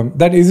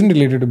that isn't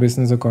related to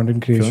business or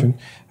content creation,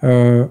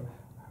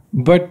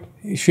 but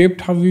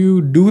shaped how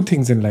you do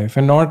things in life,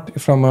 and not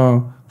from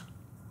a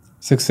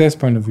success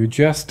point of view,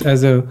 just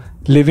as a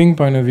living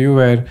point of view,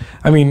 where,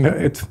 I mean,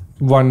 it's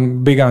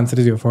one big answer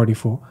is you're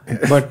 44,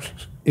 but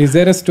is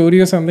there a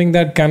story or something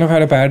that kind of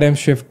had a paradigm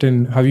shift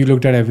in how you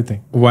looked at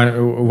everything?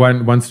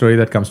 One story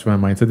that comes to my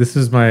mind. So this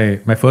is my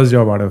first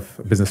job out of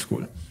business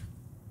school.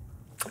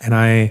 And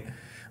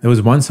there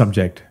was one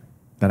subject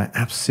that I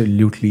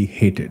absolutely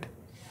hated,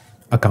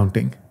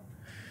 accounting.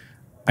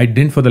 I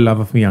didn't for the love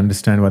of me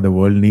understand why the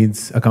world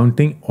needs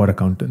accounting or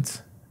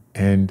accountants.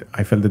 And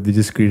I felt that they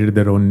just created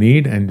their own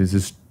need and they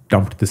just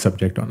dumped the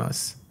subject on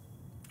us,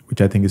 which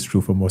I think is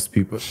true for most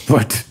people.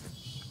 But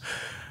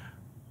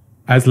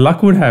as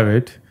luck would have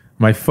it,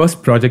 my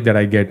first project that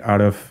I get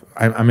out of,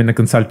 I'm in a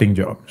consulting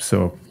job.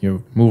 So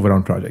you move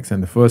around projects.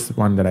 And the first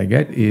one that I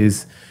get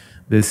is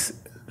this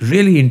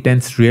really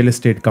intense real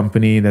estate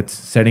company that's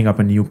setting up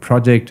a new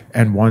project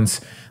and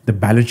wants the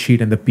balance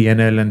sheet and the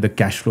P&L and the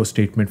cash flow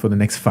statement for the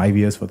next 5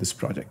 years for this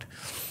project.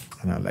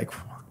 And I'm like,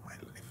 fuck my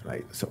life,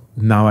 right? So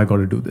now I got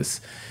to do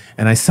this.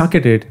 And I suck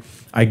at it.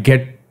 I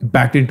get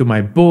back into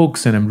my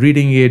books and I'm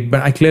reading it,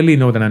 but I clearly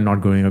know that I'm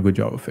not doing a good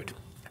job of it.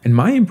 And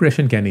my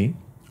impression, Kenny,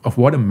 of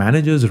what a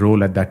manager's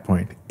role at that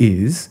point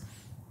is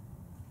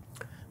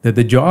that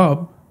the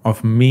job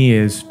of me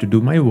is to do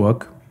my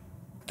work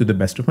to the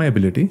best of my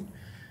ability.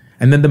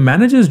 And then the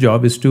manager's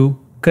job is to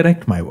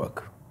correct my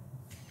work,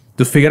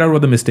 to figure out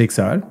what the mistakes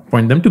are,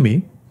 point them to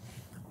me,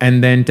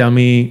 and then tell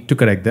me to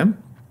correct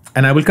them.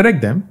 And I will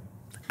correct them.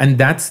 And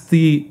that's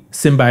the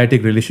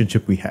symbiotic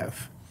relationship we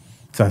have.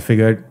 So I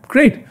figured,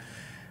 great.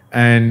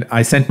 And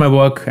I sent my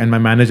work and my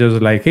manager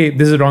was like, hey,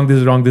 this is wrong, this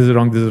is wrong, this is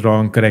wrong, this is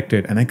wrong, correct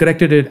it. And I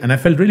corrected it and I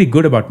felt really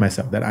good about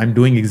myself that I'm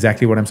doing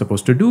exactly what I'm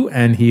supposed to do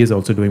and he is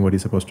also doing what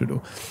he's supposed to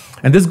do.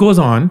 And this goes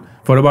on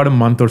for about a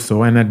month or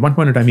so. And at one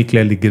point in time, he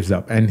clearly gives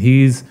up. And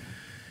he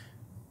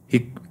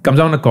comes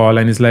on a call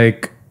and he's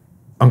like,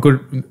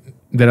 Ankur,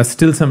 there are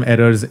still some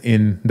errors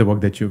in the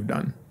work that you've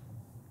done.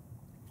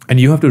 And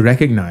you have to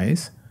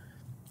recognize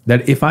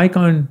that if I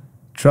can't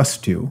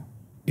trust you,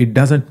 it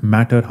doesn't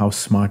matter how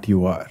smart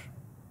you are.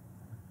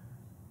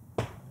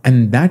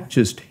 And that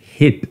just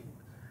hit.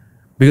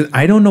 Because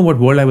I don't know what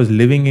world I was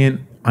living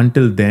in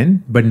until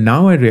then, but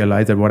now I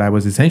realize that what I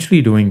was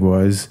essentially doing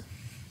was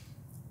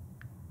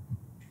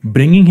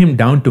bringing him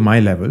down to my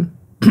level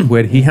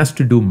where he has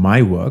to do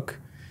my work.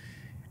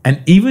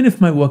 And even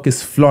if my work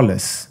is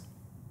flawless,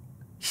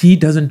 he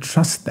doesn't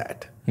trust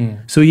that.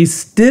 So he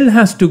still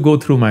has to go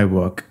through my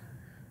work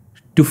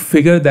to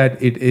figure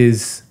that it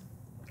is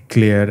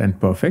clear and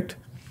perfect.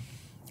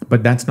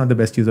 But that's not the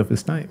best use of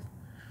his time.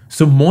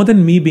 So more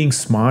than me being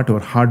smart or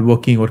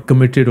hardworking or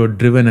committed or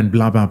driven and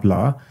blah, blah,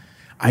 blah,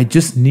 I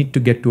just need to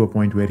get to a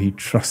point where he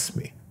trusts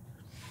me.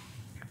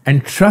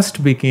 And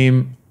trust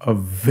became a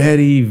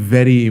very,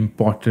 very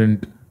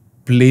important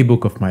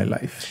playbook of my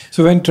life.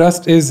 So when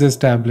trust is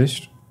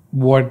established,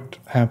 what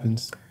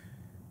happens?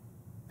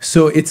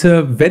 So it's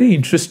a very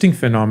interesting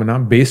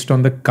phenomenon based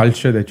on the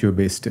culture that you're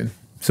based in.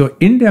 So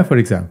India, for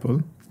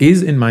example,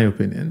 is, in my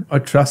opinion, a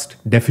trust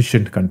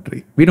deficient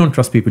country. We don't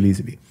trust people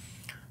easily.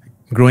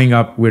 Growing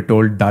up, we're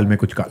told, dal mein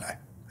kuch kala hai.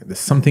 There's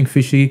something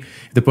fishy.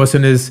 The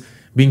person is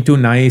being too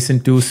nice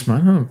and too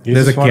smart. You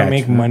there's just a want to catch.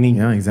 make money.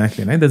 Yeah,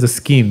 exactly. Right? There's a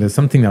scheme. There's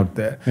something out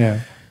there.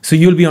 Yeah. So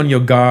you'll be on your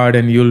guard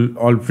and you'll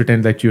all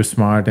pretend that you're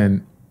smart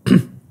and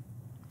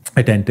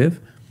attentive.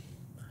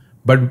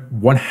 But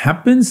what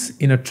happens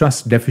in a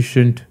trust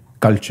deficient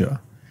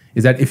culture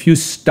is that if you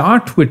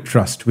start with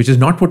trust, which is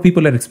not what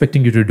people are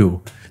expecting you to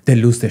do, they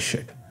lose their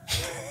shit.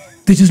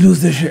 They just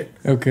lose their shit.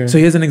 Okay. So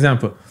here's an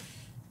example.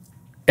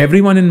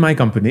 Everyone in my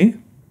company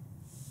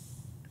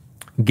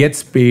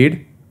gets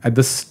paid at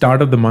the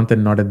start of the month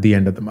and not at the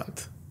end of the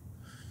month.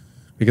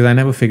 Because I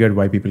never figured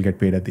why people get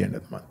paid at the end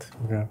of the month.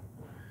 Okay.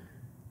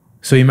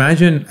 So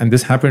imagine, and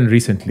this happened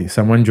recently,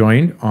 someone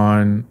joined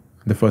on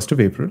the 1st of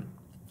April,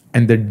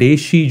 and the day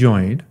she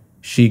joined,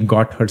 she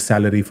got her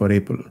salary for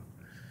April.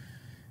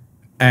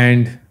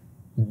 And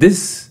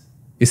this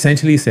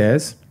essentially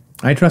says,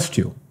 I trust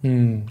you.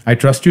 I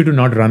trust you to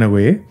not run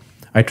away.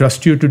 I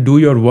trust you to do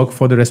your work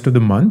for the rest of the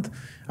month.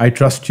 I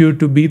trust you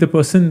to be the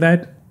person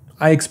that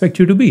I expect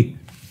you to be.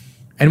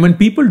 And when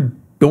people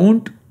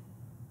don't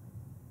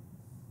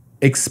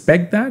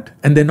expect that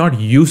and they're not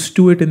used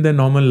to it in their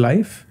normal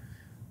life,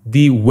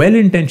 the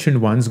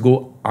well-intentioned ones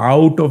go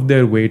out of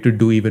their way to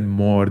do even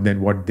more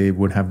than what they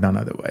would have done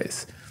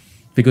otherwise,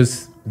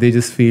 because they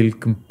just feel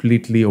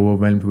completely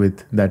overwhelmed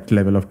with that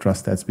level of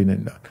trust that's been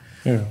in that.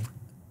 Yeah.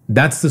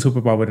 That's the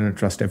superpower in a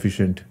trust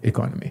efficient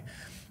economy.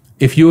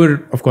 If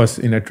you're, of course,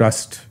 in a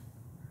trust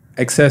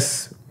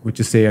excess, which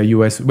is say a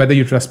US, whether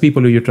you trust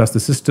people or you trust the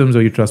systems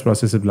or you trust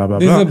processes, blah, blah,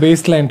 blah. This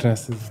is a baseline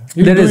trust.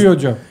 You do your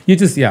job. You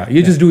just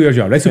do your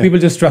job, right? So people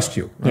just trust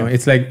you.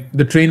 It's like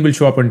the train will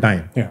show up on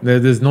time. Yeah.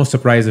 There's no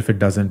surprise if it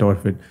doesn't or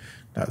if it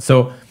does.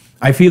 So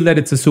I feel that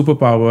it's a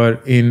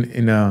superpower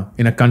in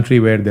a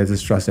country where there's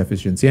this trust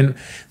efficiency. And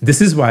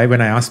this is why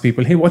when I ask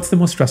people, hey, what's the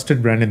most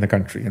trusted brand in the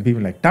country? And people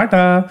are like,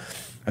 Tata.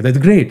 That's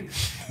great.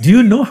 Do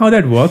you know how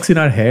that works in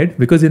our head?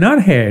 Because in our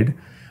head,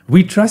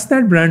 we trust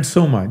that brand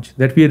so much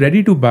that we are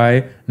ready to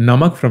buy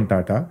namak from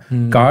Tata,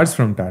 cars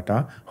from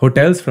Tata,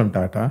 hotels from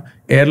Tata,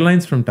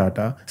 airlines from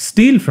Tata,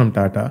 steel from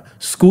Tata,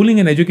 schooling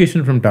and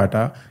education from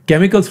Tata,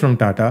 chemicals from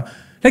Tata.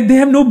 Like they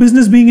have no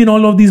business being in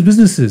all of these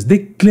businesses. They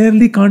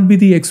clearly can't be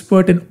the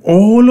expert in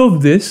all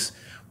of this.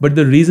 But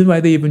the reason why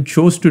they even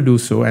chose to do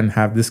so and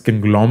have this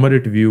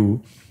conglomerate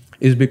view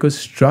is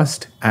because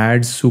trust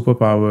adds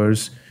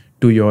superpowers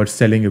to your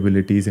selling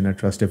abilities in a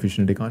trust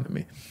efficient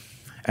economy.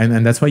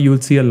 And that's why you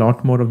will see a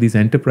lot more of these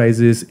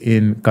enterprises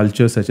in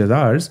cultures such as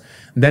ours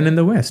than in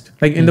the West.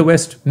 Like in the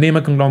West, name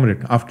a conglomerate.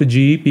 After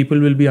GE, people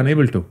will be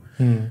unable to.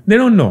 They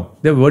don't know.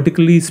 They're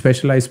vertically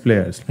specialized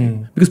players.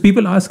 Because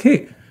people ask,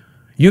 hey,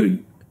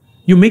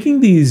 you're making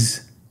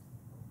these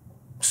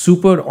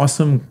super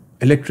awesome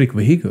electric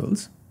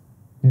vehicles.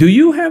 Do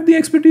you have the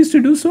expertise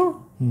to do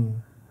so?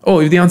 Oh,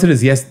 if the answer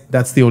is yes,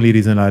 that's the only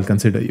reason I'll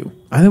consider you.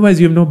 Otherwise,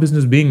 you have no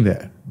business being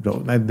there, bro.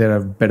 There are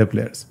better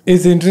players.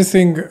 It's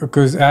interesting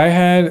because I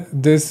had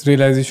this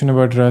realization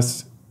about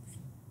trust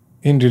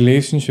in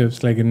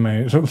relationships, like in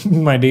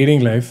my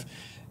dating life.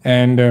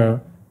 And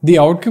the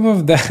outcome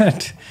of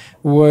that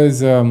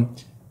was,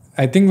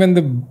 I think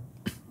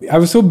I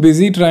was so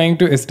busy trying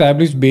to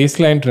establish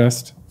baseline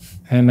trust,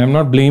 and I'm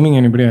not blaming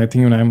anybody. I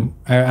think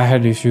I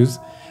had issues.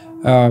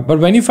 But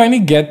when you finally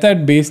get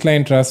that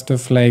baseline trust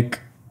of like,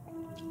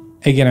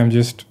 again, I'm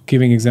just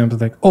giving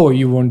examples like, oh,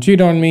 you won't cheat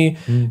on me.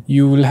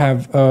 You will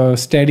have a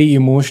steady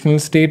emotional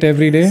state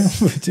every day,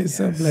 which is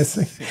a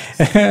blessing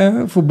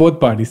for both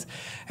parties.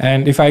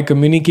 And if I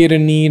communicate a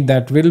need,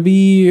 that will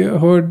be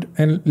heard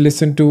and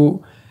listened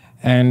to.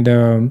 And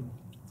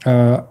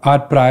our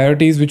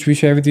priorities, which we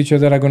share with each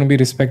other, are going to be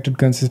respected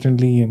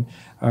consistently. And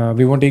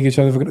we won't take each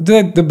other for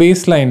granted. The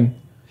baseline.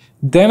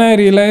 Then I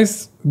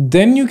realized,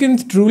 then you can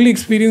truly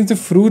experience the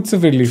fruits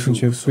of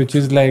relationships, which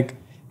is like,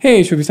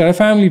 hey, should we start a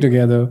family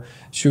together?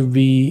 Should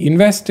we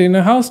invest in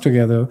a house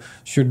together?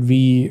 Should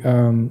we,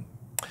 now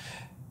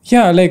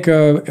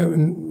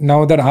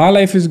that our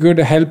life is good,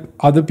 help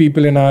other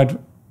people in our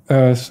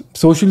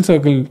social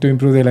circle to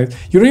improve their lives.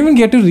 You don't even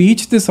get to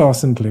reach this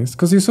awesome place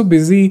because you're so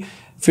busy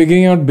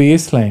figuring out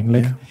baseline.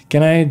 Like,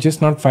 can I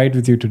just not fight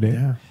with you today?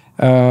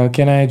 Yeah.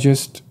 Can I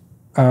just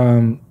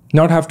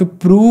not have to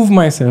prove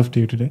myself to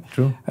you today?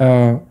 True.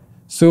 I'm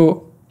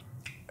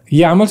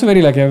also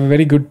very lucky. I have a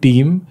very good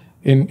team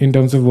in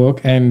terms of work,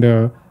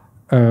 and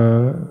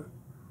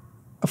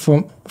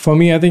for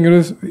me, I think it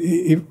was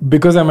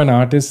because I'm an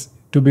artist.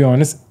 to be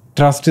honest,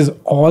 trust is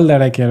all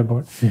that I care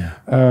about.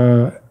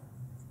 Yeah.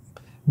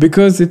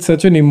 Because it's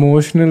such an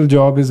emotional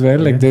job as well.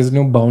 Like there's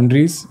no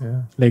boundaries.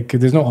 Yeah. Like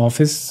there's no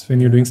office when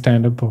you're doing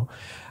stand-up.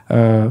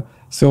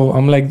 So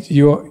I'm like,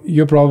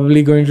 you're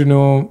probably going to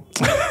know.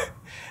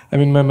 I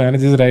mean, my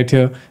manager's right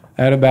here.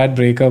 I had a bad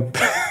breakup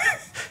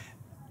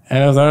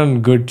and I was not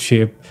in good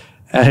shape.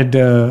 And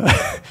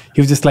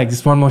he was just like,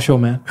 just one more show,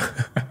 man.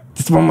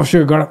 Just one more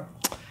show. Gotta.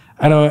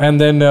 I know. And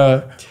then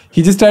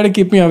he just tried to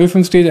keep me away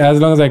from stage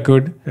as long as I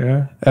could.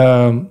 Yeah.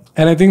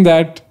 And I think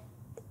that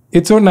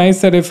it's so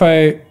nice that if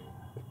I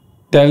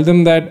tell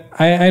them that,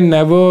 I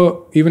never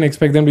even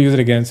expect them to use it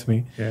against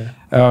me. Yeah.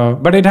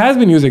 But it has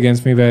been used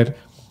against me where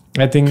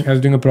I think I was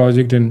doing a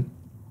project and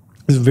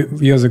this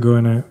was years ago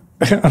and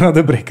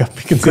another breakup.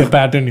 You can see a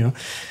pattern here.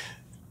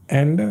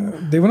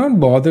 And they were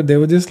not bothered. They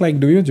were just like,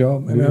 do your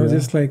job. And I was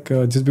just like,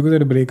 just because I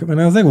had a breakup. And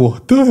I was like,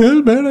 what the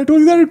hell, man? I told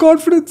you that with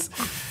confidence.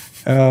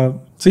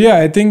 So yeah,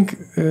 I think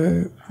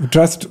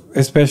trust,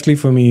 especially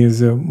for me,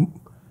 is...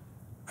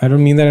 I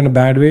don't mean that in a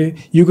bad way.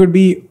 You could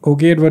be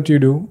okay at what you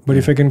do, but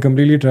if I can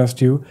completely trust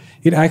you,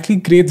 it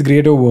actually creates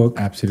greater work.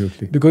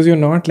 Absolutely. Because you're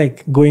not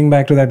like going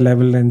back to that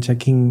level and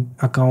checking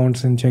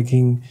accounts and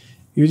checking.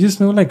 You just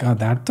know like,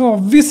 that though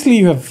obviously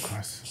you have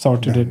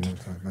sorted it.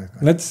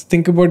 Let's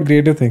think about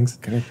greater things.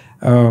 Correct.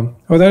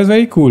 That is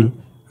very cool.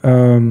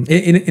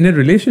 In a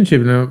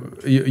relationship,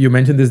 you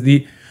mentioned this.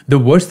 The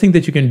worst thing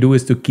that you can do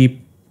is to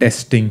keep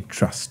testing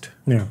trust.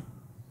 Yeah.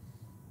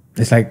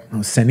 It's like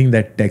sending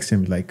that text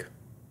and like,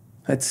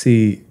 let's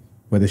see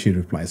whether she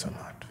replies or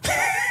not.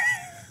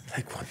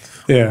 Like what?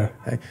 Yeah.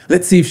 Like,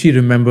 let's see if she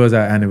remembers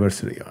our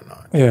anniversary or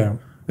not. Yeah.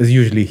 It's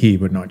usually he,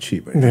 but not she.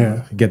 But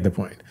get the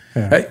point.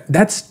 Yeah.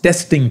 That's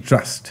testing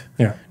trust.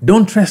 Yeah.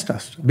 Don't trust.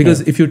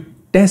 Because if you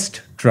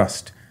test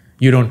trust,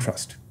 you don't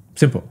trust.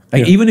 Simple.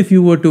 Like even if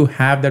you were to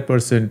have that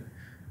person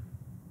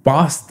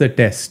pass the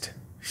test,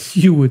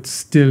 you would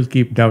still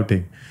keep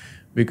doubting.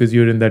 Because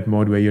you're in that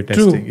mode where you're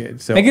testing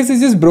it. So I guess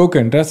it's just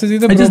broken. Trust is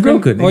either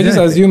broken or just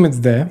assume it's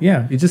there.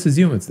 Yeah, you just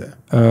assume it's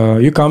there.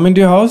 You come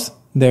into your house,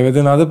 there with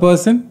another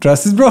person,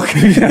 trust is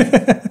broken.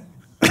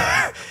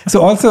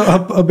 So also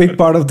a big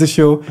part of the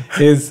show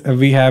is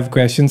we have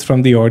questions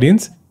from the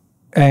audience.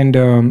 And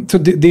so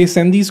they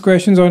send these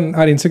questions on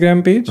our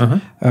Instagram page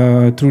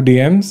through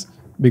DMs.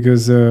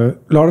 Because a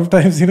lot of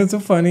times, it's so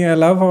funny. I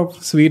love how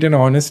sweet and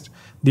honest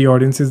the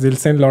audience is. They'll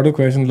send a lot of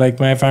questions like,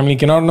 my family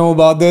cannot know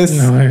about this.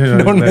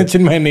 Don't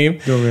mention my name.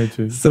 Don't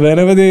mention. So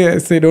whenever they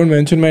say don't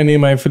mention my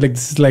name, I feel like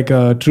this is like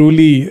a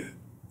truly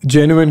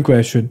genuine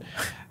question.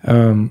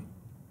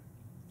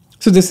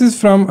 So this is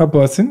from a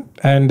person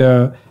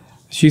and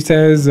she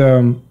says,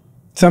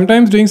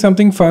 sometimes doing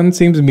something fun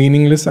seems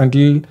meaningless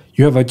until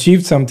you have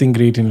achieved something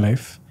great in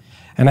life.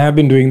 And I have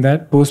been doing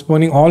that,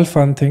 postponing all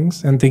fun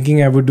things and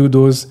thinking I would do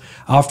those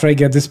after I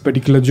get this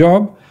particular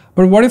job.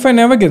 But what if I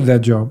never get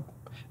that job?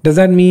 Does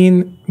that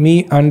mean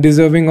me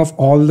undeserving of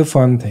all the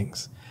fun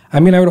things? I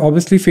mean, I would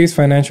obviously face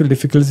financial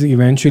difficulties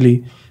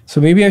eventually.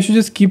 So maybe I should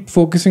just keep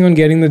focusing on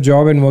getting the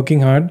job and working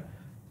hard.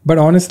 But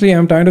honestly,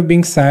 I'm tired of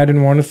being sad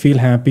and want to feel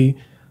happy.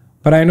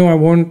 But I know I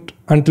won't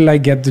until I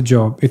get the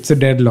job. It's a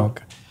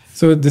deadlock.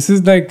 So this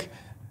is like,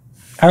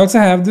 I also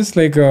have this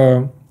like,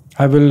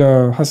 I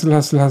will hustle.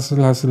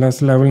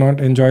 I will not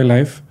enjoy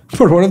life.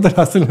 But what if the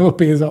hustle never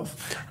pays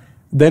off?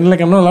 Then like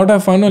I'm not allowed to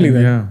have fun only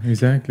then. Yeah,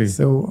 exactly.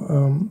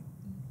 So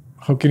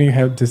how can you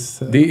help this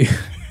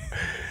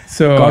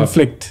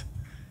conflict?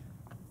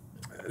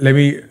 Let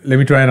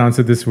me try and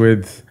answer this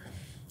with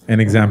an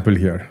example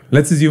here.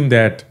 Let's assume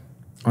that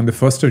on the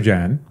 1st of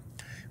Jan,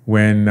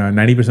 when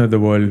 90% of the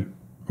world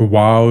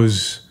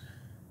vows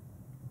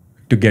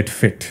to get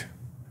fit,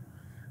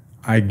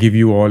 I give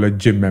you all a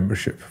gym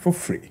membership for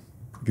free.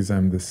 Because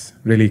I'm this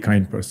really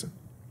kind person.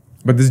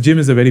 But this gym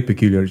is a very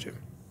peculiar gym.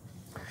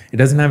 It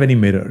doesn't have any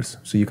mirrors,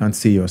 so you can't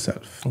see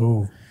yourself.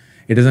 Oh.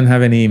 It doesn't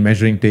have any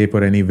measuring tape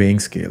or any weighing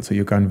scale, so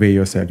you can't weigh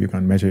yourself, you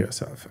can't measure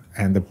yourself.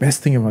 And the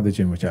best thing about the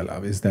gym, which I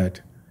love, is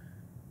that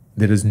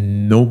there is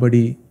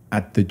nobody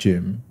at the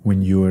gym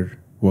when you're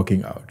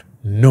working out.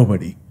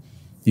 Nobody.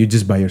 You're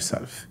just by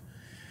yourself.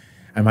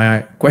 And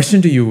my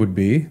question to you would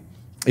be,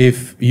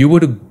 if you were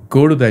to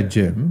go to that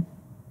gym,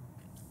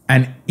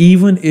 and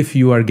even if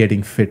you are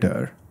getting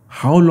fitter,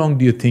 how long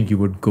do you think you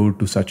would go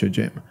to such a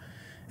gym?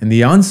 And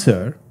the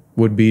answer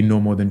would be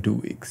no more than 2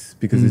 weeks.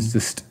 Because it's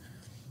just,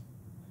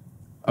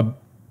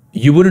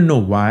 you wouldn't know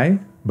why,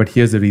 but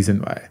here's the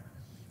reason why.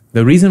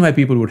 The reason why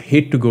people would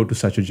hate to go to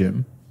such a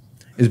gym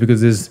is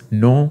because there's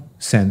no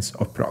sense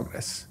of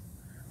progress.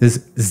 There's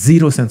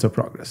zero sense of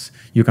progress.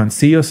 You can't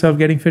see yourself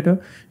getting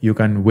fitter. You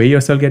can't weigh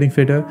yourself getting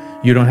fitter.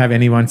 You don't have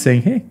anyone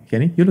saying, hey,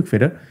 Kenny, you look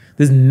fitter.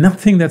 There's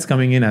nothing that's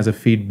coming in as a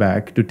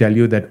feedback to tell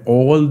you that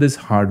all this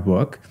hard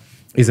work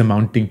is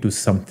amounting to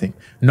something.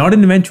 Not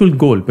an eventual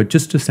goal, but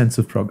just a sense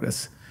of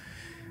progress.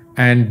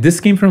 And this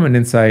came from an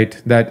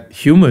insight that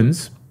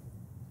humans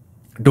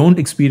don't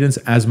experience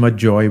as much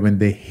joy when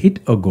they hit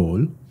a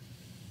goal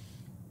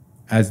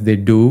as they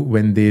do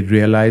when they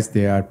realize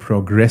they are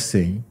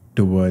progressing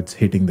towards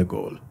hitting the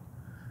goal.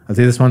 I'll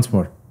say this once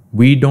more.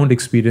 we don't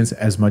experience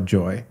as much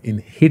joy in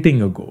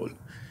hitting a goal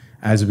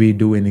as we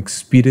do in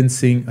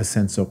experiencing a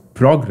sense of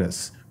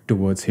progress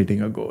towards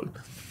hitting a goal.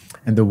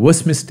 And the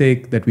worst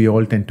mistake that we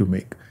all tend to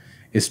make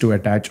is to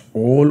attach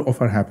all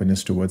of our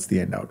happiness towards the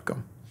end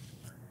outcome,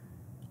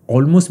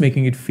 almost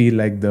making it feel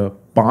like the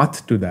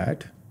path to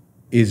that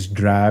is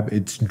drab,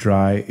 it's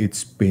dry,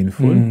 it's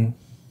painful.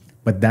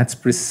 But that's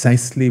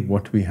precisely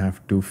what we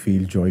have to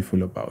feel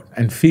joyful about.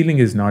 And feeling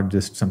is not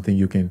just something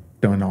you can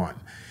turn on.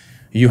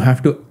 You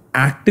have to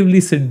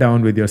actively sit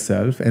down with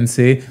yourself and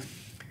say,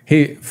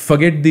 hey,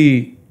 forget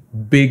the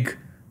big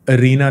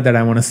arena that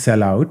I want to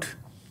sell out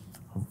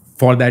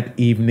for that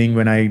evening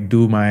when I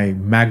do my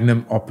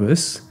magnum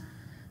opus.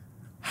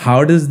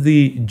 How does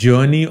the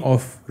journey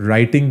of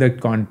writing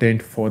that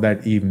content for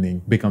that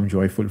evening become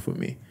joyful for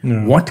me?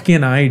 What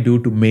can I do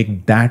to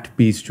make that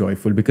piece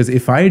joyful? Because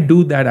if I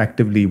do that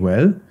actively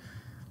well,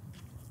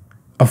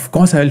 of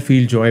course I'll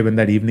feel joy when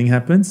that evening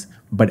happens.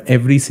 But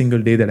every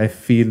single day that I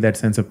feel that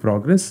sense of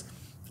progress,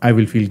 I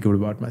will feel good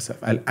about myself.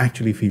 I'll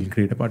actually feel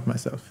great about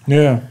myself.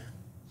 Yeah.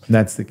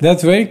 That's the key.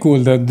 That's very cool.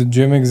 That the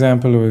gym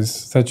example was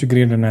such a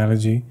great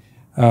analogy.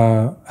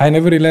 I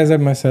never realized that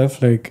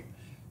myself. Like,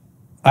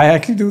 I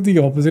actually do the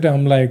opposite.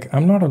 I'm like,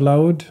 I'm not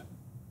allowed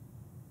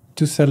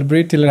to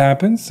celebrate till it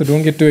happens, so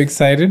don't get too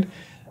excited.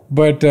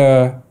 But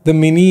the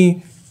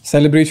mini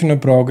celebration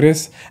of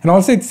progress, and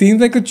also it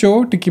seems like a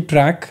chore to keep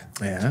track.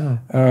 Yeah.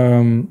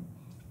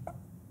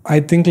 I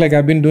think like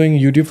I've been doing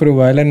YouTube for a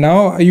while, and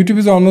now YouTube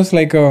is almost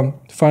like a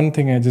fun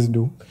thing I just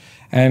do.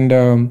 And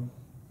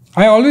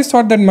I always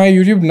thought that my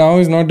YouTube now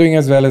is not doing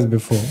as well as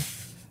before.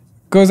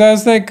 Because I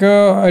was like,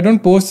 I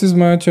don't post as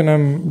much, and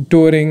I'm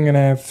touring, and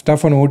I have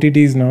stuff on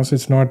OTTs now, so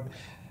it's not.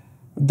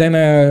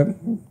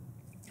 Then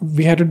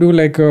we had to do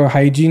like a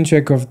hygiene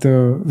check of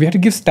we had to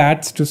give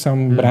stats to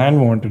some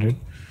brand wanted it.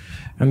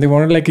 And they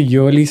wanted like a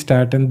yearly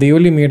stat, and they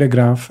only made a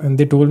graph. And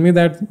they told me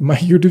that my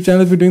YouTube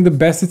channel has been doing the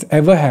best it's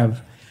ever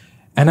have.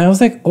 And I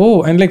was like,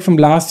 oh, and like from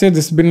last year,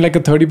 this has been like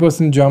a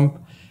 30% jump.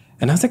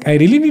 And I was like, I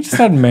really need to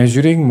start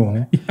measuring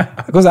more.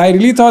 Because I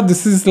really thought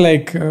this is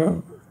like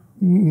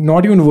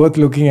not even worth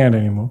looking at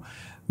anymore.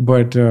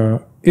 But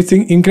it's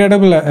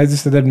incredible, as you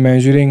said, that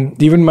measuring.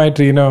 Even my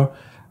trainer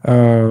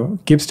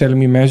keeps telling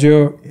me,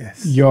 measure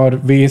your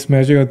waist,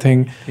 measure your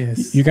thing.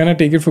 You cannot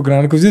take it for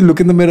granted because you look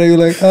in the mirror, you're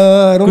like,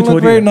 I don't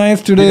look very nice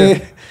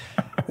today.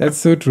 That's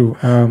so true.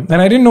 And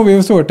I didn't know we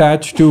were so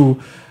attached to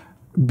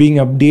being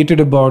updated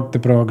about the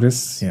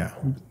progress.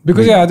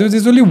 Because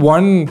there's only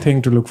one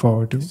thing to look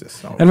forward to.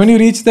 And when you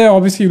reach there,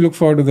 obviously you look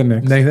forward to the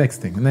next.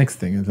 The next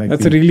thing is like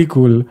that's a really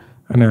cool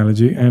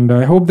analogy. And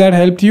I hope that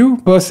helped you.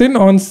 Person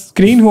on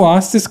screen who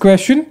asked this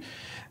question.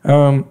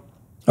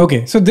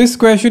 Okay, so this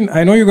question,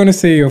 I know you're going to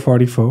say you're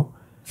 44,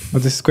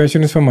 but this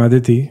question is from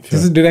Aditi.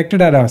 This is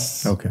directed at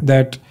us.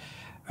 That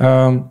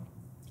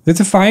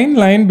there's a fine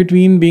line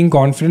between being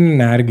confident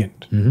and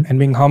arrogant and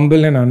being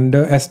humble and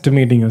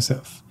underestimating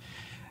yourself.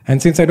 And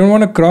since I don't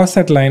want to cross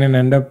that line and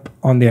end up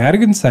on the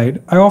arrogant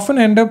side, I often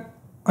end up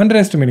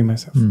underestimating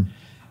myself.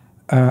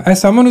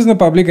 As someone who's in the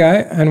public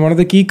eye, and one of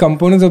the key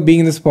components of being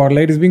in the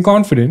spotlight is being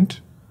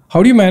confident,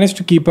 how do you manage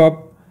to keep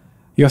up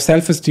your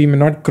self-esteem and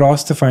not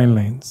cross the fine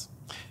lines?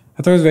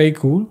 I thought it was very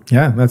cool.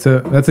 Yeah, that's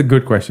a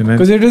good question.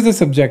 Because it is a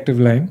subjective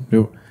line.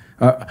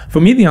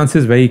 For me, the answer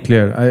is very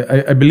clear.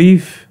 I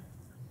believe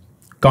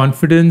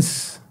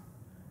confidence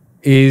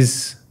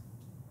is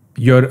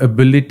your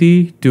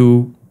ability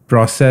to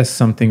process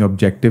something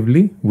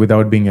objectively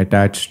without being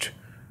attached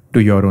to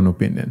your own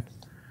opinion.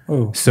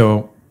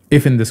 So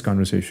if in this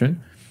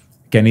conversation,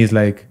 Kenny's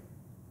like,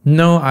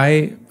 no,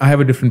 I have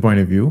a different point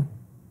of view.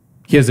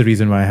 Here's the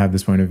reason why I have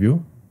this point of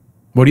view.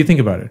 What do you think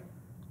about it?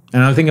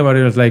 And I'll think about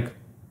it as like,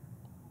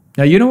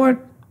 yeah, you know what?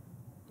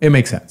 It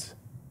makes sense.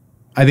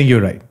 I think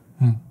you're right.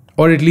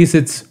 Or at least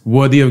it's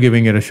worthy of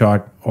giving it a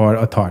shot or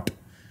a thought.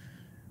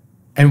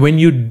 And when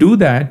you do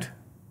that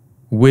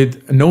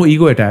with no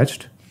ego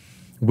attached,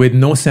 with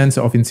no sense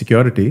of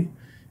insecurity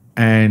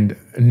and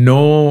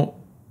no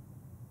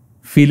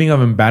feeling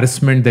of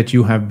embarrassment that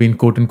you have been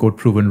quote unquote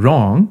proven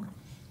wrong,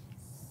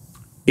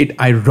 it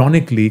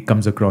ironically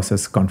comes across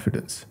as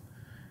confidence.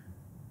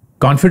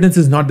 Confidence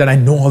is not that I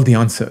know all the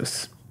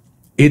answers.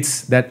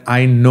 It's that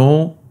I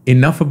know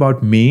enough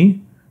about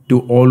me to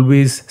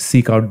always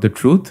seek out the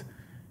truth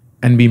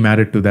and be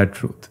married to that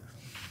truth.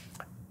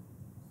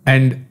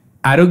 And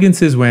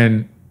arrogance is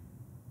when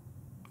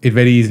it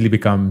very easily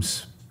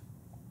becomes,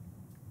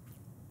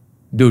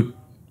 dude,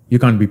 you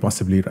can't be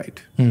possibly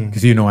right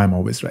because you know I'm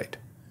always right.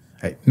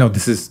 No,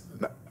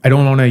 I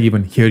don't want to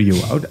even hear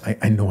you out.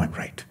 I know I'm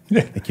right.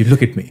 Like, you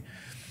look at me.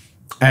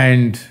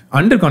 And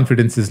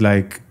underconfidence is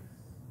like,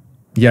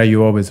 yeah,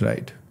 you're always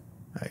right.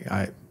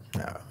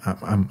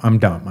 I'm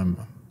dumb.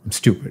 I'm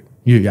stupid.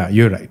 You're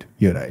right.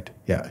 You're right.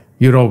 Yeah,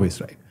 you're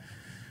always right.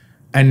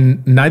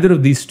 And neither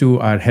of these two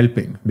are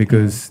helping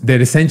because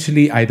they're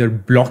essentially either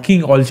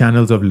blocking all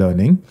channels of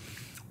learning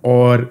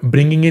or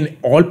bringing in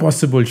all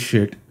possible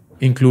shit,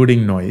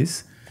 including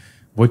noise.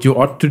 What you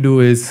ought to do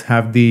is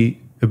have the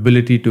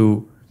ability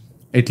to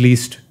at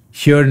least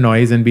hear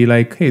noise and be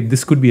like, hey,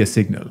 this could be a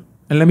signal.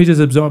 And let me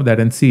just absorb that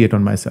and see it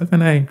on myself.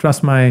 And I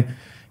trust my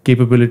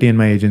capability and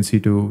my agency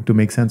to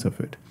make sense of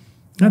it.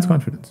 That's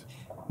confidence.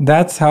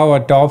 That's how a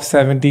top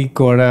 70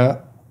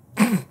 Quora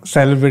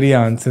celebrity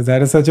answers.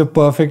 That is such a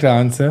perfect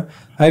answer.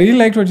 I really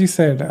liked what you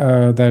said,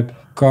 that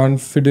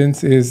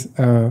confidence is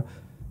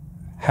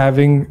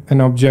having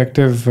an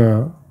objective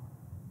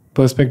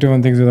perspective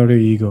on things without your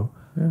ego.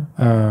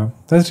 Yeah.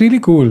 That's really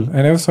cool.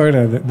 I never saw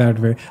it that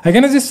way. I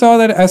kind of just saw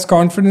that as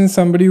confidence,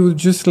 somebody who's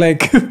just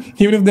like,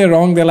 even if they're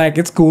wrong, they're like,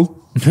 it's cool.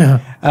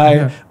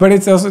 But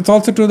it's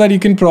also true that you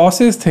can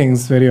process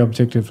things very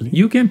objectively.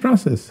 You can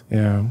process.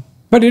 Yeah.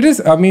 But it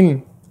is, I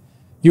mean,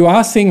 you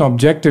are saying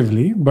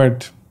objectively,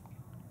 but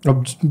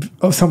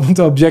someone's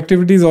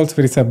objectivity is also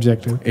very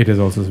subjective. It is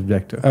also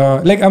subjective.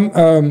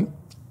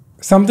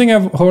 Something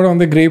I've heard on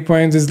the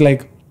grapevines is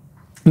like,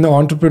 the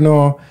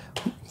entrepreneur,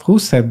 who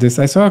said this?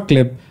 I saw a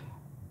clip.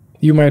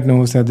 You might know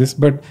who said this,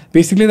 but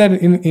basically that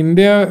in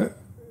India,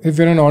 if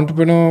you're an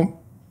entrepreneur,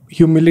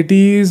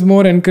 humility is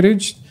more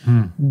encouraged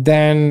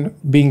than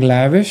being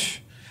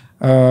lavish.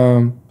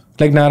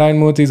 Like Narayan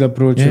Murthy's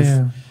approach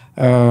of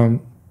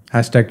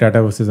hashtag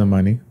Tata versus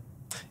Ambani.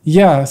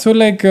 Yeah. So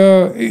like,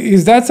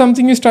 is that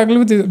something you struggle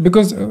with?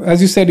 Because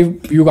as you said,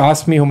 if you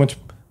asked me how much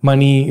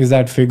money is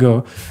that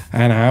figure,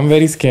 and I'm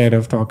very scared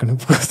of talking,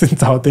 because in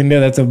South India,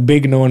 that's a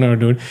big no-no,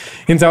 dude.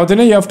 In South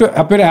India, you have to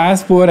appear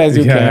as poor as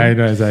you can. Yeah, I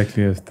know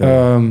exactly.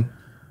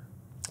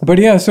 But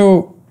yeah,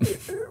 so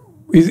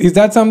is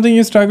that something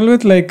you struggle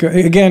with? Like,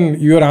 again,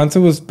 your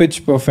answer was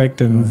pitch perfect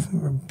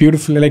and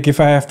beautifully. Like, if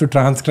I have to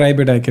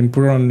transcribe it, I can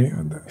put it on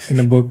in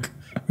a book,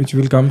 which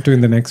we'll come to in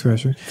the next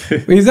question.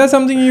 Is that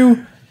something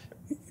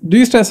do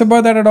you stress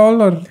about that at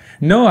all? Or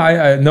no,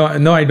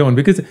 I don't,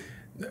 because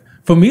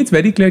for me, it's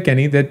very clear,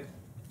 Kenny, that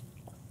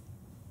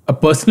a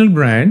personal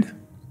brand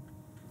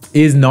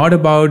is not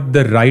about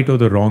the right or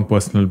the wrong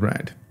personal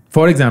brand.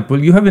 For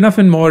example, you have enough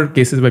and more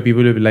cases where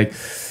people will be like,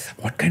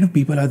 what kind of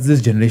people are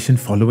this generation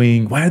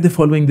following? Why are they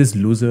following this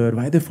loser?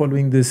 Why are they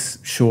following this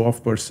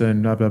show-off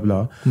person? Blah, blah,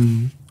 blah.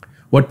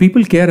 What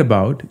people care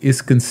about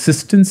is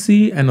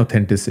consistency and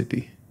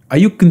authenticity. Are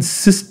you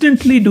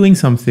consistently doing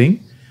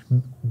something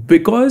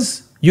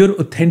because you're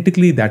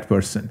authentically that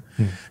person?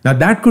 Now,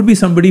 that could be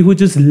somebody who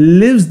just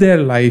lives their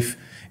life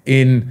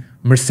in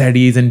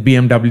Mercedes and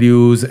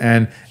BMWs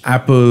and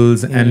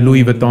Apples and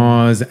Louis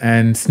Vuittons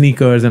and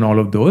sneakers and all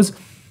of those.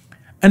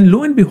 And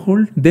lo and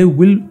behold, there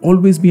will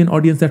always be an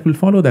audience that will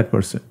follow that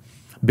person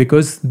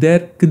because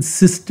they're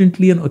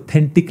consistently and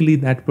authentically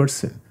that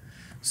person.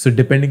 So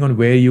depending on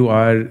where you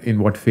are in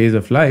what phase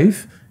of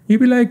life, you'll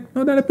be like,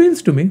 no, that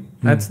appeals to me.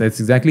 That's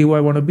exactly who I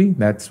want to be.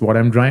 That's what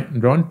I'm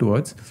drawn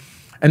towards.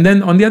 And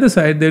then on the other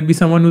side, there'd be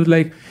someone who's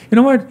like, you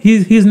know what?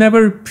 He's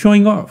never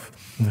showing off.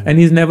 And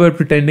he's never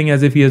pretending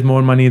as if he has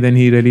more money than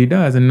he really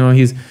does. And no,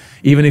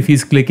 even if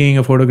he's clicking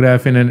a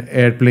photograph in an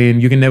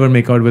airplane, you can never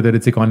make out whether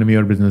it's economy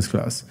or business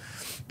class.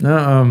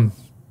 I'm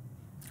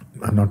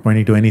not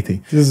pointing to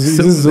anything. Just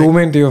zoom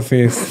into your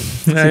face.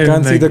 So you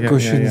can't see the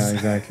cushions. Yeah,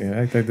 exactly.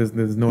 Like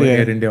there's no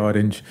Air India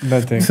orange.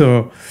 Nothing.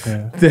 So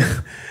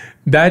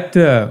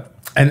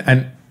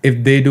and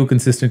if they do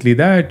consistently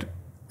that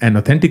and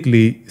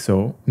authentically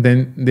so,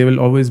 then there will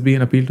always be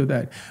an appeal to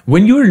that.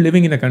 When you're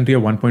living in a country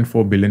of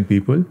 1.4 billion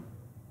people,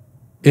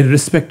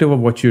 irrespective of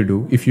what you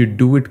do, if you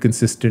do it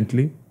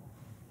consistently,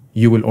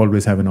 you will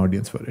always have an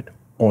audience for it.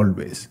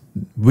 Always.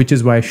 Which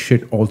is why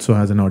shit also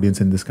has an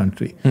audience in this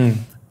country.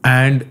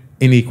 And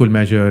in equal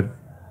measure,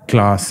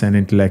 class and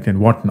intellect and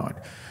whatnot.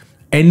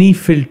 Any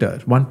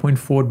filter,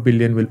 1.4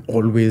 billion will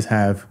always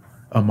have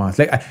a mass.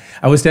 Like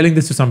I was telling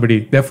this to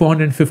somebody, there are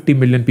 450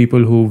 million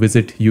people who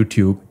visit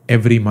YouTube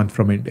every month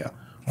from India.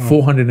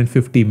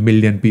 450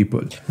 million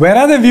people. Where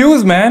are the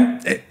views,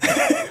 man?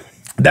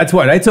 That's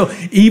what, right? So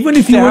even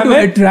if you were to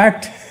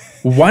attract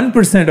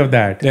 1% of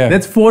that,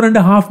 that's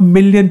 4.5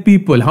 million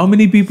people. How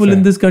many people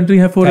in this country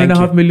have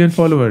 4.5 million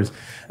followers?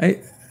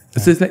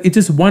 So it's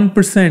just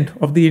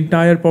 1% of the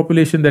entire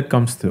population that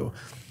comes through.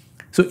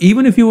 So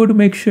even if you were to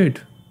make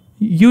shit,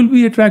 you'll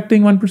be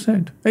attracting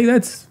 1%. Like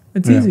it's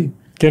easy.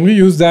 Can we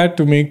use that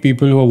to make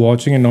people who are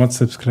watching and not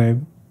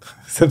subscribe?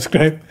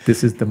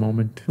 This is the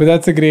moment. But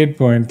that's a great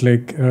point.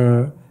 Like,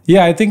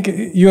 I think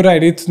you're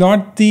right. It's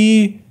not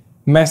the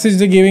message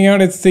they're giving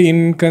out, it's the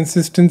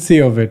inconsistency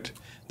of it.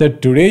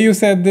 That today you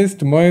said this,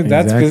 tomorrow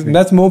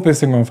that's more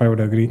pissing off, I would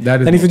agree.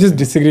 And if you just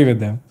disagree with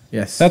them.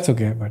 Yes. That's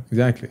okay. But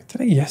exactly.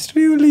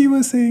 Yesterday only you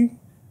were saying.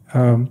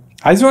 I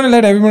just want to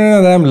let everyone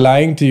know that I'm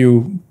lying to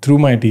you through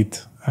my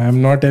teeth.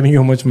 I'm not telling you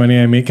how much money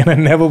I make and I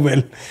never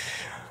will.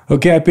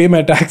 Okay, I pay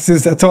my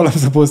taxes. That's all I'm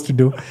supposed to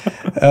do.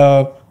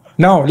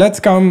 Now, let's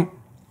come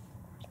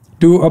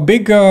to a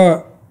big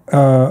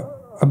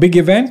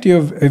event.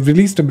 You've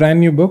released a brand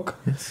new book.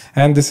 Yes.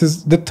 And this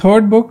is the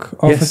third book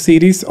of a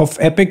series, of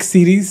epic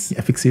series.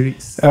 Epic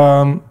series.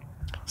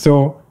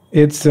 So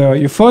it's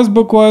your first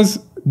book was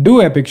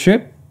Do Epic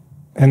Shit.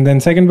 And then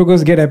second book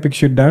was Get Epic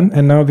Shit Done.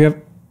 And now we have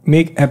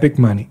Make Epic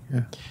Money.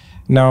 Yeah.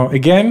 Now,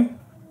 again,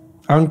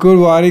 Ankur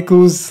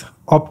Warikoo's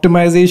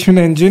optimization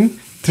engine.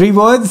 3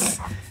 words.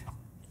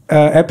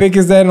 Epic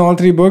is there in all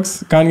 3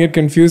 books. Can't get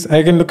confused.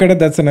 I can look at it.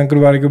 That's an Ankur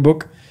Warikoo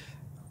book.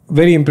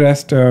 Very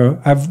impressed.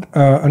 I've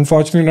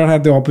unfortunately not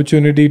had the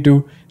opportunity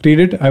to read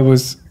it. I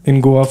was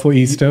in Goa for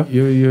Easter.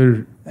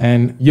 You're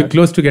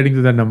close to getting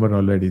to that number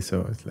already.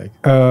 So it's like...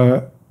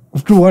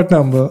 to what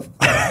number?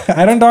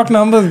 I don't talk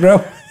numbers,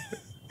 bro.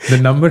 The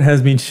number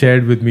has been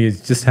shared with me.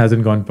 It just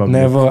hasn't gone public.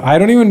 Never. I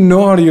don't even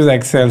know how to use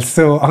Excel.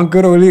 So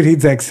Ankur only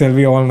reads Excel.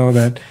 We all know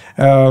that.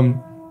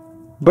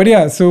 But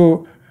yeah,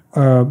 so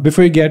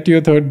before you get to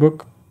your 3rd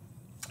book,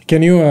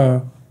 can you...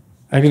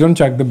 actually, don't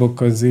chuck the book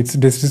because it's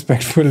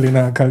disrespectful in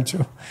our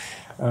culture.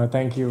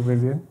 Thank you,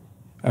 Vivian.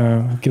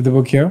 Keep the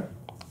book here.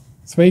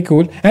 It's very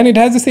cool. And it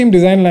has the same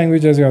design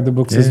language as your other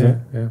books as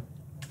well. Yeah.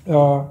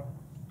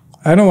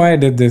 I don't know why I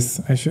did this.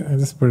 I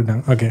just put it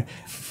down. Okay.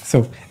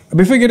 So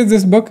before you get to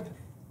this book,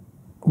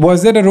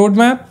 was there a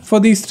roadmap for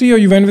these 3, or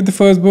you went with the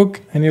first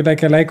book and you're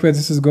like, I like where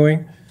this is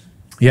going?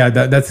 Yeah,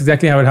 that's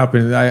exactly how it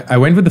happened. I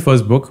went with the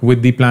first book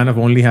with the plan of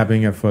only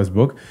having a first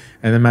book.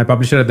 And then my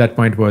publisher at that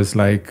point was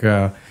like,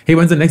 hey,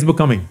 when's the next book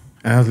coming?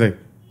 And I was like,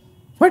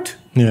 what?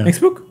 Yeah. Next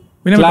book?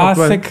 We never talked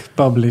about it. Classic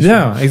publisher.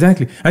 Yeah,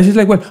 exactly. And she's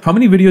like, well, how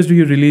many videos do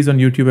you release on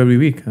YouTube every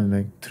week? I'm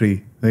like,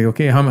 3. Like,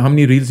 okay, how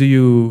many reels do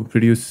you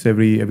produce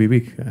every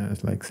week? I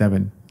was like,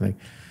 7. Like,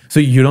 so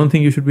you don't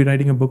think you should be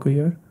writing a book a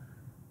year?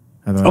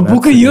 A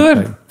book a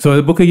year? So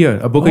a book a year.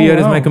 A book a year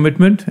is my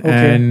commitment.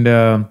 Okay.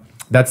 And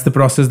that's the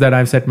process that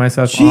I've set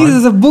myself on.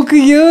 Jesus, a book a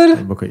year?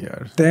 A book a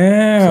year.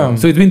 Damn.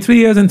 So it's been 3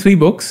 years and 3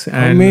 books.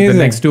 And Amazing.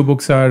 The next 2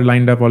 books are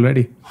lined up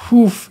already.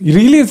 Oof.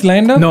 Really? It's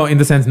lined up? No, in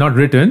the sense not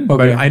written, but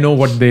I know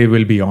what they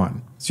will be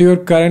on. So you're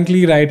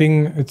currently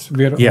writing,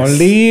 we're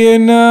already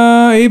in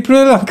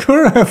April,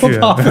 Ankur.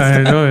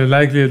 I know,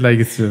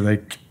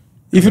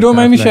 if you don't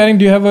mind me sharing,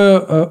 do you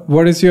have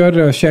what is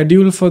your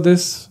schedule for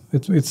this?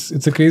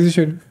 It's a crazy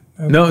schedule.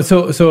 No,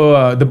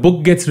 so the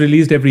book gets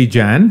released every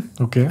Jan.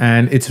 Okay.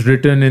 And it's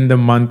written in the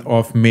month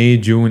of May,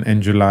 June,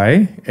 and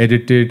July,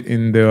 edited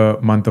in the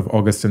month of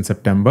August and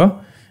September.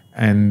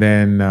 And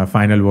then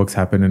final works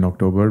happen in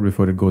October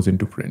before it goes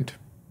into print.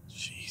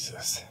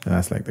 Jesus.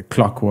 That's like the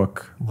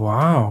clockwork.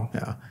 Wow.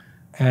 Yeah.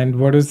 And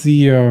what is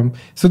the...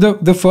 so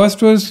the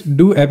first was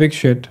do epic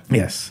shit.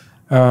 Yes.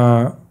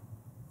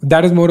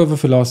 That is more of a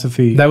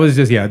philosophy. That was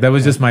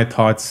just my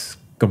thoughts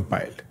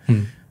compiled.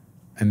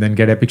 And then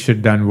Get Epic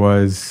Shit Done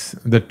was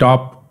the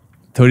top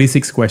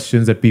 36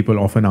 questions that people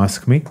often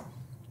ask me.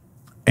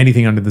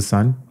 Anything under the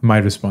sun, my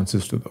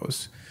responses to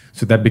those.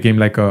 So that became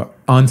like a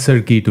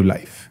answer key to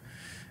life.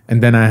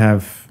 And then I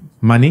have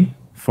money,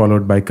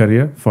 followed by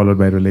career, followed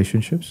by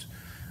relationships,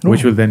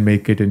 which will then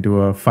make it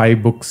into a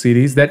 5-book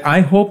series that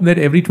I hope that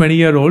every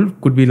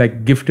 20-year-old could be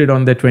like gifted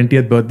on their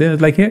 20th birthday.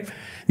 It's like, hey,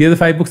 these are the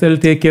 5 books that will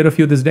take care of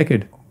you this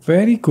decade.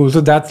 Very cool.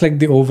 So that's like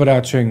the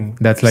overarching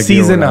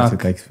season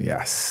arc.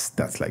 Yes,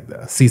 that's like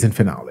the season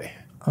finale.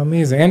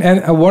 Amazing.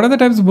 And what are the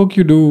types of book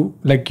you do,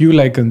 like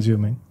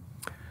consuming?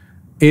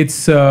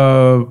 It's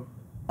 100%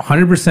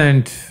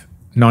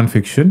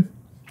 nonfiction.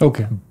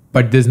 Okay.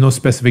 But there's no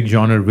specific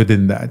genre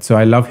within that. So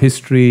I love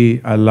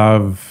history. I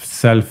love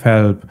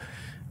self-help.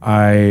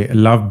 I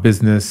love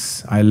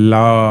business. I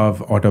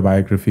love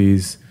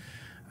autobiographies.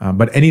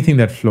 But anything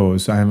that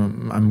flows.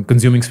 I'm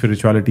consuming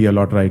spirituality a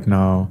lot right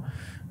now.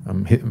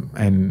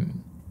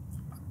 And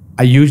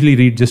I usually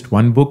read just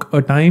 1 book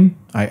a time.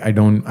 I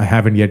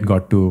haven't yet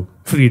got to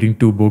reading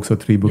 2 books or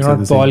 3 books at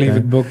the same time. You're not poly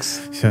with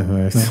books.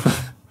 No.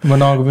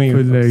 Monogamy.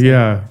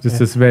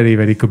 Just very,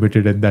 very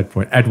committed at that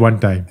point, at one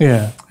time.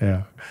 Yeah.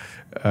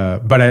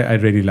 But I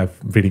really love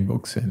reading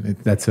books, and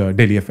that's a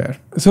daily affair.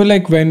 So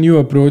like when you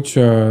approach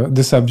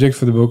the subject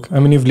for the book, I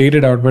mean, you've laid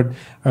it out, but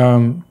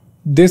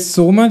there's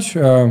so much,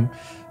 don't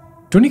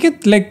you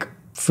get like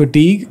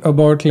fatigue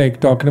about like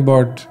talking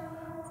about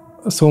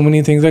so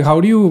many things? Like how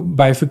do you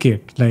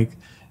bifurcate? Like,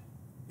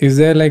 is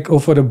there like,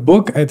 for a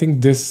book, I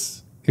think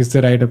this is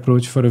the right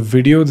approach. For a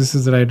video, this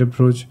is the right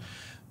approach.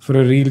 For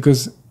a reel,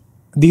 because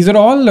these are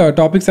all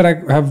topics that I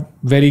have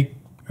very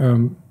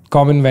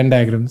common Venn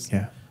diagrams.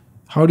 Yeah.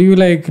 How do you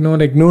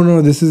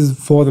no, this is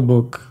for the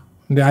book.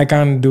 I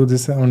can't do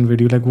this on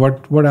video. Like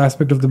what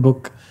aspect of the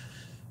book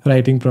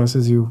writing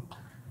process you?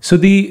 So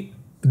the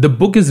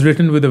book is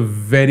written with a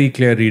very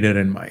clear reader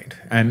in mind,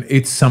 and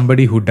it's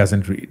somebody who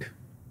doesn't read.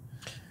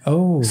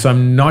 Oh. So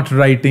I'm not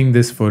writing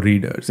this for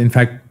readers. In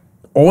fact,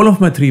 all of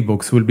my 3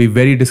 books will be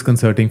very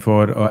disconcerting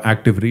for an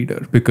active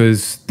reader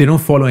because they don't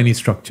follow any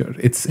structure.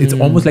 It's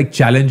almost like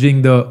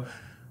challenging the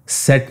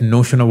set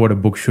notion of what a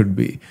book should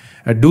be.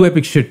 Do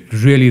Epic Shit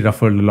really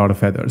ruffled a lot of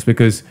feathers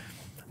because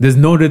there's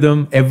no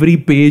rhythm. Every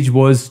page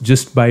was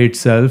just by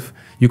itself.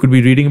 You could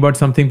be reading about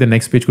something, the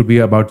next page could be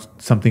about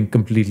something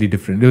completely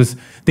different.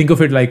 Think of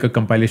it like a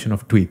compilation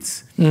of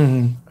tweets,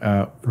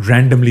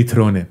 randomly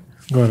thrown in.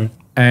 Got it.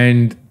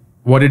 And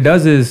what it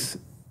does is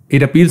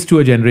it appeals to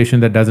a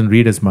generation that doesn't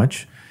read as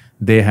much.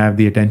 They have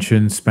the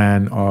attention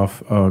span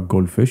of a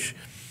goldfish,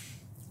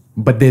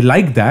 but they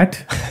like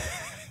that.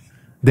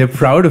 They're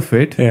proud of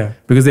it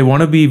because they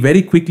want to be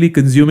very quickly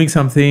consuming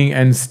something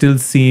and still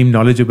seem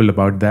knowledgeable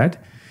about that.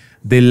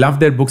 They love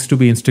their books to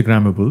be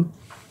Instagrammable.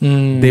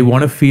 They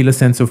want to feel a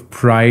sense of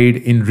pride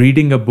in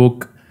reading a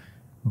book,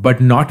 but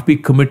not be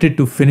committed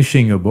to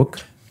finishing a book.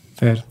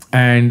 Fair.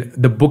 And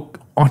the book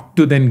ought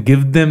to then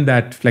give them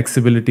that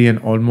flexibility and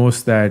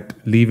almost that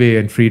leeway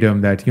and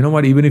freedom that, you know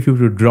what, even if you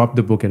were to drop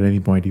the book at any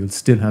point, you'll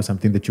still have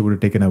something that you would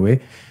have taken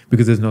away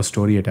because there's no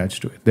story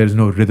attached to it. There's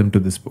no rhythm to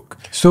this book.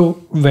 So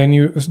when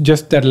you,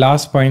 just that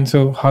last point,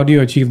 so how do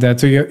you achieve that?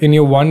 So in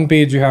your one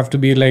page, you have to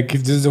be like,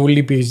 if this is the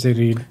only page they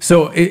read.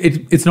 So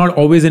it's not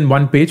always in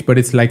one page, but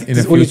it's like in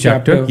a few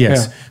chapters.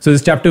 Yes. Yeah. So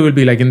this chapter will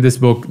be like, in this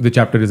book, the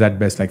chapter is at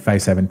best like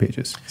 5-7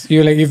 pages. So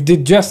you're like, if they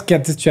just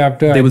get this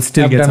chapter, they will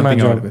still I've get done my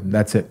something out job. of it.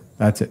 That's it.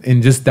 That's it.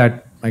 In just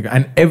that, like,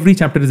 and every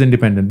chapter is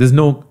independent. There's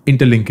no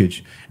interlinkage.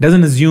 It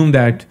doesn't assume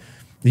that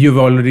you've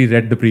already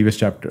read the previous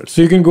chapters.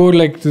 So you can go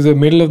like to the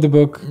middle of the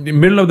book. The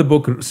middle of the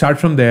book, start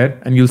from there,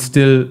 and you'll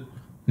still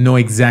know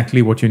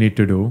exactly what you need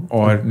to do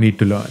or need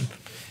to learn.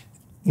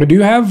 Do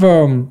you have,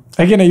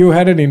 again, you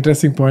had an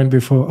interesting point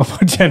before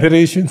about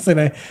generations,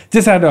 and I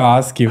just had to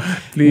ask you.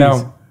 Please.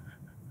 Now,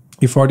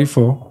 you're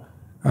 44.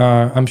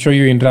 I'm sure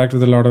you interact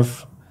with a lot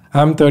of,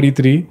 I'm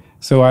 33,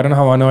 so I don't know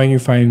how annoying you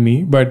find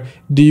me, but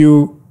do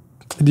you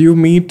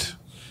meet,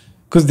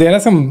 because there are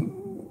some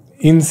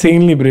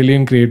insanely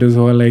brilliant creators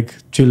who are like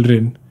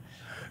children.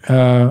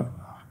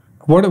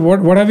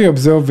 What have you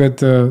observed with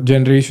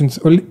generations,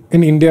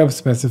 in India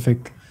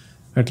specific,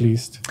 at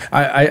least?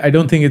 I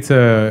don't think it's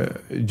a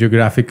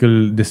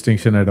geographical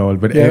distinction at all,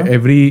 but Yeah.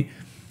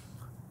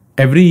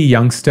 every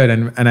youngster,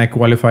 and I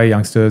qualify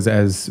youngsters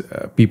as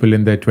people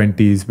in their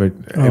 20s, but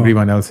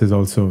everyone else is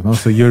also, no?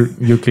 So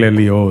you're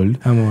clearly old.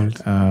 I'm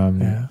old.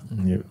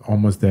 You're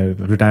almost there,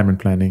 retirement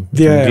planning.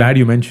 Which Yeah. I'm glad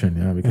you mentioned,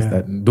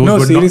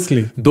 because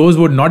seriously. Those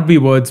would not be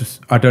words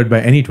uttered by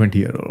any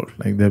 20-year-old.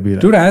 Like they'll be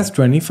like, Dude, as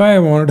 25, I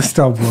wanted to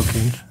stop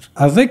working.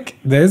 I was like,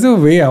 there's a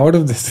way out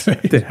of this,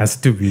 right? there has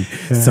to be.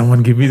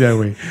 Someone give me that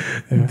way.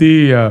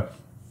 Yeah.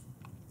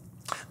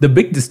 The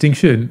big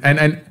distinction,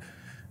 and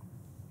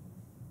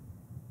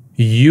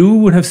you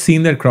would have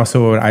seen that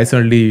crossover. I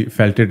certainly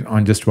felt it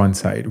on just one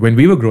side. When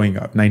we were growing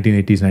up,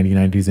 1980s,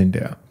 1990s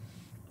India,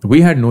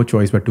 we had no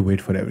choice but to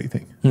wait for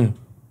everything.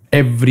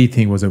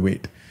 Everything was a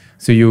wait.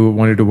 So you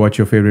wanted to watch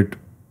your favorite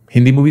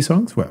Hindi movie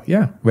songs? Well,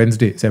 yeah,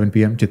 Wednesday, 7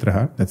 p.m,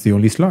 Chitrahar. That's the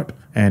only slot.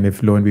 And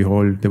if lo and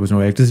behold, there was no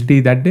electricity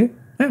that day,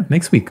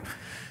 next week.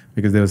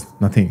 Because there was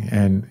nothing.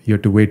 And you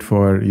had to wait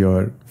for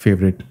your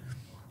favorite,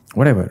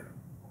 whatever,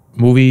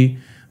 movie,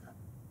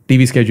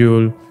 TV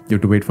schedule. You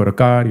have to wait for a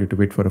car. You have to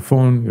wait for a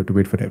phone. You have to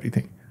wait for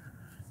everything.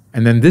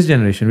 And then this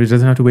generation, which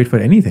doesn't have to wait for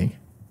anything.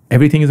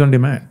 Everything is on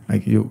demand.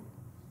 Like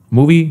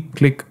movie,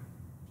 click,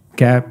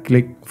 cab,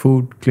 click,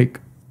 food,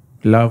 click,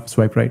 love,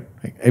 swipe right,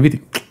 like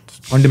everything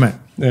on demand.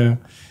 Yeah.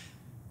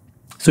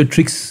 So it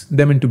tricks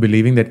them into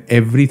believing that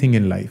everything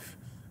in life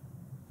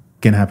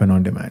can happen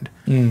on demand.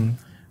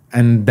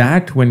 And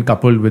that, when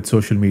coupled with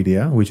social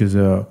media, which is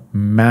a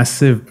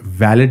massive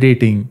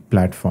validating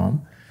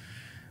platform,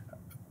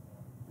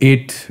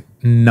 it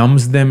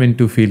numbs them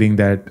into feeling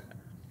that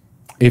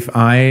if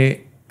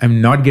I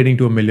am not getting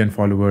to 1 million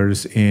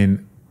followers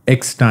in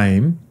X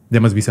time,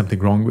 there must be something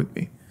wrong with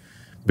me,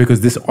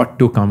 because this ought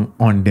to come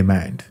on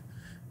demand.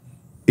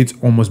 It's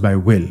almost by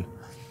will.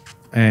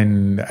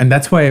 And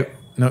that's why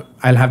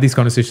I'll have these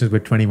conversations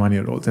with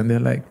 21-year-olds, and they're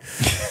like,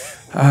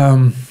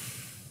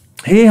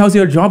 hey, how's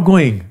your job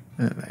going?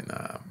 And I'm like,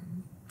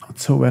 not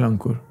so well,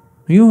 Ankur.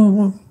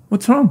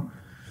 What's wrong?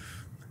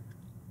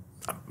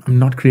 I'm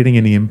not creating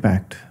any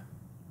impact.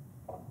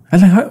 I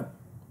was like,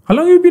 how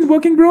long have you been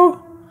working, bro?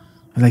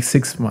 I was like,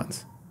 6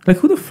 months. Like,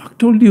 who the fuck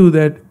told you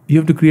that you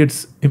have to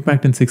create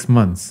impact in 6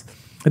 months?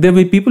 There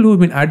will be people who have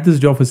been at this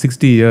job for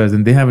 60 years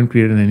and they haven't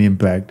created any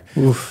impact.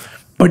 Oof.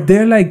 But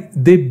they're like,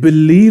 they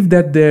believe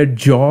that their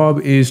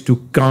job is to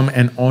come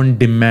and on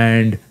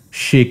demand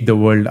shake the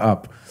world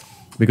up,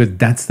 because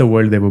that's the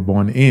world they were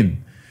born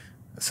in.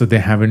 So they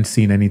haven't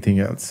seen anything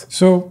else.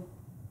 So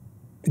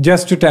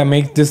just to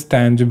make this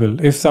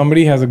tangible, if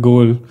somebody has a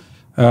goal,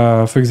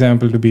 for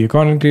example, to be a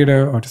content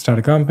creator or to start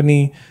a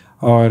company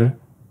or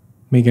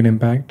make an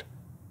impact,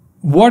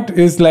 what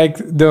is like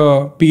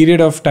the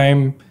period of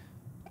time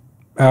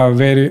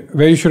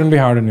where you shouldn't be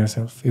hard on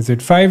yourself? Is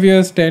it 5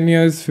 years, 10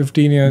 years,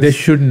 15 years? There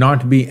should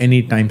not be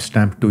any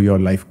timestamp to your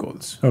life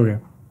goals. Okay.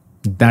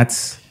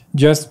 That's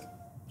just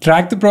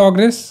track the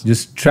progress.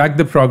 Just track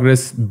the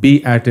progress,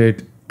 be at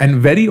it. And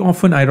very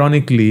often,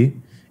 ironically,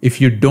 if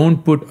you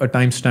don't put a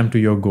timestamp to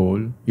your goal,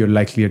 you're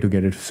likelier to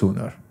get it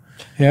sooner.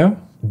 Yeah.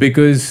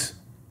 Because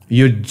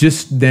you're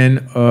just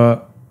then a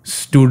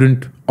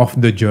student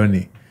of the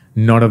journey,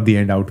 not of the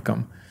end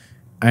outcome.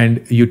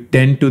 And you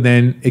tend to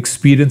then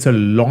experience a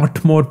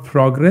lot more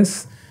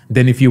progress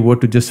than if you were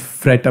to just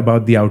fret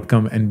about the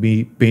outcome and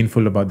be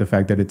painful about the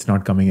fact that it's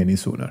not coming any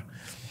sooner.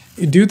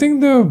 Do you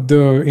think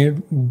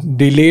the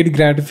delayed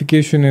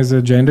gratification is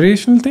a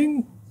generational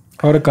thing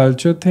or a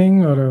culture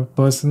thing or a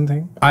person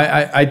thing?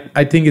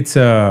 I think it's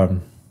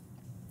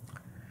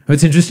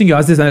interesting you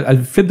ask this.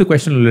 I'll flip the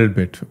question a little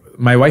bit.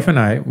 My wife and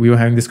I, we were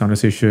having this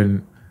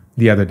conversation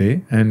the other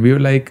day, and we were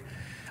like,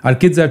 our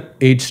kids are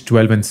aged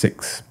 12 and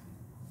 6.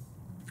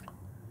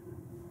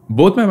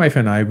 both my wife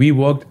and I, we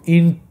worked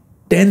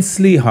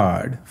intensely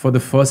hard for the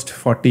first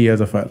 40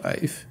 years of our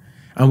life.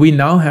 And we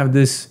now have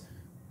this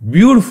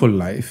beautiful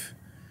life,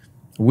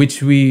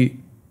 which we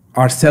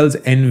ourselves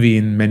envy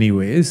in many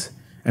ways,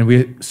 and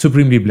we're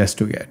supremely blessed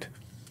to get.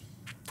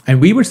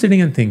 And we were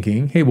sitting and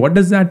thinking, hey, what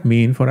does that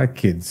mean for our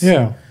kids?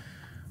 Yeah.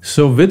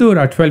 So Vidur,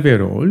 our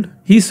 12-year-old,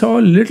 he saw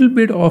a little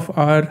bit of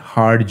our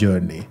hard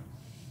journey,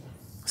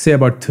 say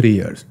about 3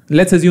 years.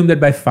 Let's assume that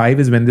by 5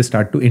 is when they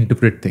start to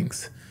interpret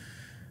things.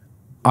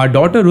 Our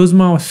daughter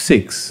Uzma was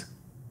 6.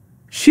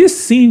 She's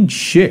seen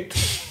shit,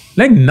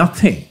 like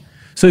nothing.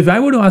 So if I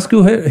were to ask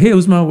you, hey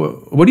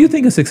Uzma, what do you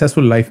think a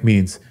successful life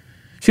means?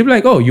 She'd be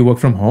like, oh, you work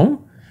from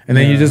home and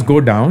then you just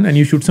go down and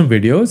you shoot some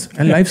videos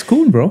and life's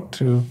cool, bro.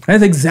 True.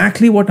 That's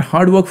exactly what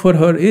hard work for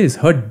her is.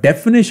 Her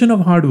definition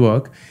of hard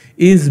work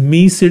is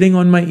me sitting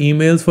on my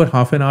emails for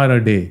half an hour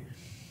a day.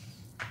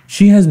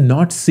 She has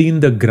not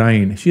seen the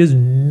grind. She has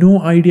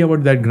no idea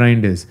what that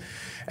grind is.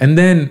 And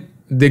then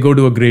they go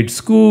to a great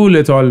school.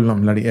 It's all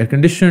bloody air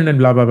conditioned and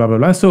blah, blah, blah, blah,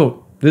 blah.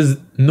 So there's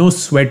no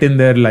sweat in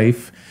their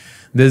life.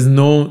 There's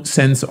no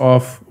sense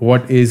of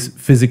what is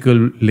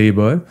physical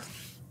labor.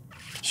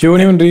 She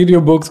won't even read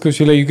your books because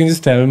she's like, you can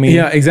just tell me.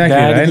 Yeah, exactly.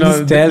 Dad, Right? you can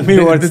just tell me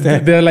what's there.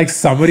 They're like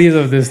summaries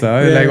of this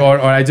stuff. Like, or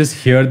I just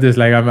hear this,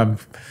 like I'm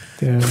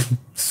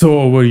so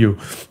over you.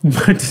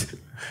 But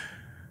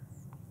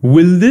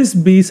will this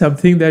be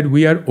something that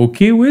we are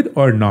okay with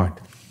or not?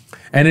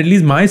 And at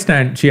least my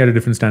stand, she had a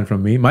different stand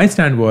from me. My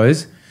stand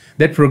was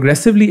that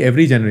progressively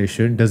every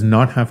generation does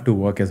not have to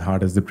work as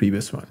hard as the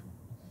previous one.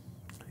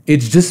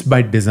 It's just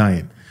by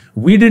design.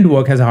 We didn't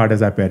work as hard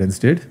as our parents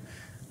did.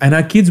 And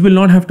our kids will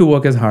not have to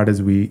work as hard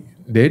as we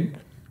did.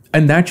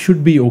 And that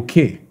should be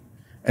okay.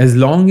 As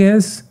long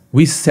as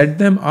we set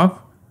them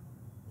up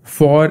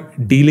for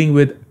dealing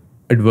with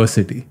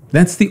adversity.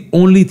 That's the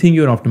only thing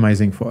you're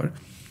optimizing for.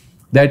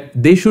 That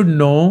they should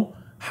know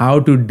how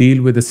to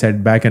deal with a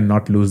setback and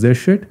not lose their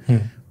shit.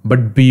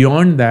 But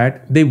beyond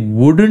that, they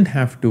wouldn't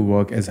have to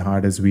work as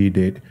hard as we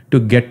did to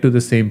get to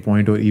the same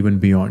point or even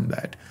beyond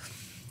that.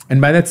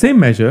 And by that same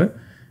measure,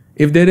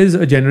 if there is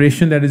a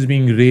generation that is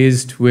being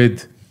raised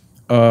with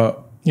a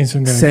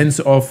sense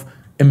of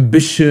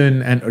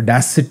ambition and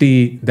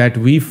audacity that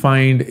we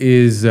find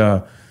is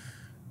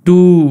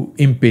too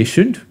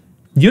impatient,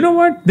 you know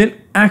what? They'll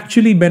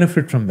actually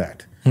benefit from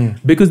that.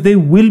 Because they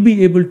will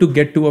be able to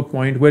get to a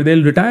point where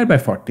they'll retire by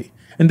 40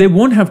 and they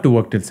won't have to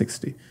work till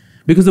 60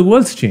 because the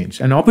world's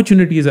changed and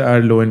opportunities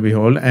are lo and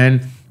behold,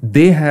 and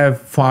they have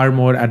far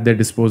more at their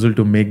disposal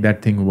to make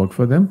that thing work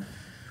for them.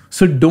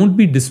 So don't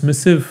be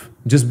dismissive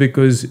just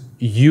because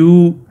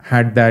you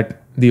had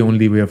that the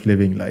only way of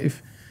living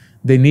life.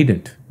 They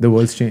needn't. The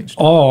world's changed.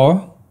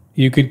 Or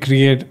you could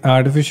create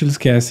artificial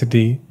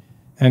scarcity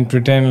and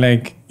pretend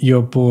like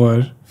you're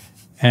poor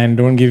and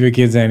don't give your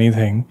kids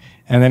anything.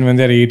 And then when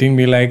they're 18,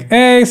 be like,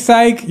 hey,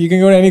 psych, you can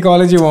go to any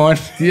college you want.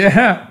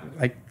 Yeah.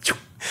 Like,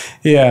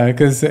 yeah,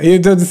 because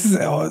this is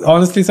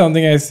honestly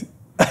something that's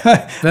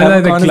like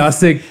the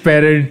classic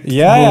parent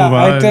move.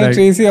 I tell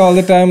Tracy all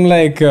the time,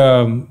 like,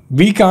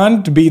 we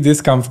can't be this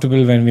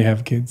comfortable when we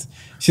have kids.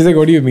 She's like,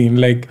 what do you mean?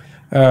 Like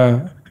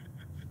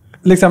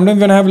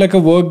sometimes when I have like a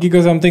work gig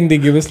or something, they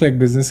give us like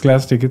business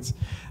class tickets.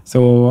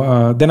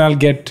 So then I'll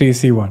get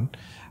Tracy one.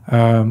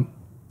 I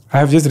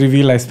have just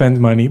revealed I spent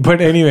money.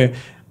 But anyway,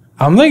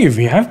 I'm like, if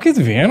we have kids,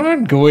 we are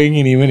not going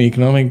in even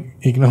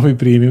economy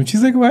premium.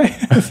 She's like, why?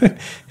 I said,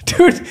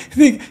 dude,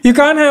 you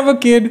can't have a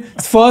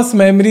kid's first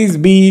memories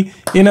be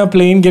in a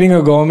plane getting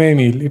a gourmet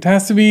meal. It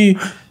has to be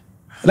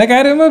like, I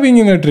remember being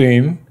in a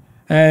train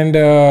and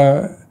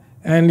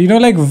you know,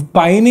 like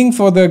pining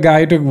for the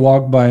guy to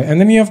walk by, and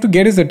then you have to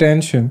get his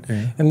attention,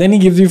 and then he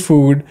gives you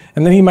food,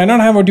 and then he might not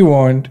have what you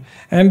want,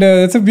 and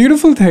that's a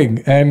beautiful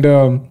thing. And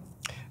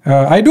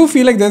I do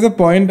feel like there's a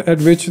point at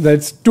which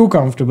that's too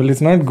comfortable.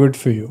 It's not good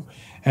for you.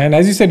 And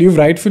as you said, you've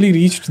rightfully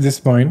reached this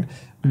point.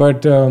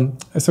 But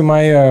so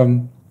my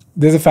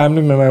there's a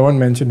family member, I won't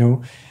mention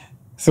who.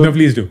 So no,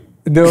 please do.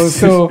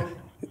 So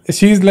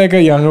she's like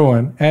a younger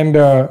one, and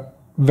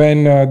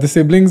when the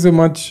siblings were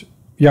much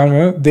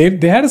younger,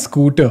 they had a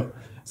scooter.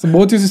 So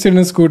both used to sit in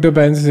a scooter,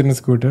 parents used to sit in a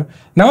scooter.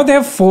 Now they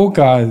have 4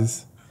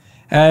 cars.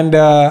 And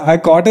I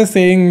caught her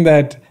saying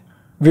that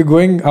we're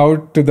going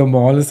out to the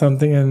mall or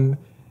something,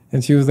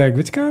 and she was like,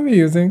 which car are we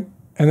using?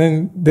 And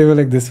then they were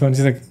like, this one.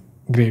 She's like,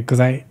 great, because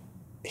I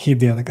hate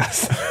the other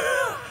cars.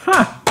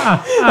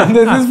 And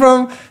this is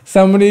from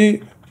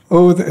somebody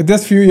who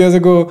just a few years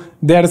ago,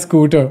 they had a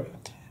scooter.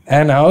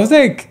 And I was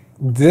like,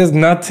 there's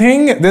no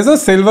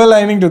silver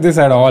lining to this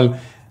at all.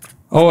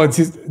 Oh,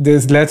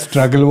 there's less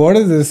struggle. What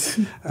is this?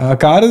 A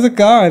car is a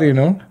car, you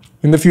know.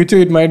 In the future,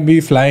 it might be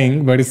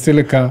flying, but it's still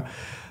a car.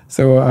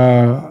 So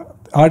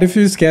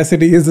artificial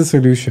scarcity is the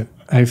solution,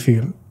 I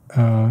feel.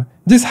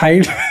 Just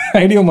hide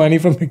your money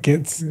from the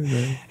kids.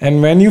 Mm-hmm.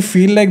 And when you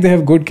feel like they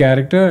have good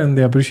character and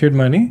they appreciate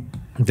money,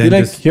 you're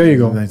like, here you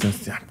go.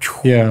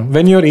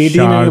 When you're 18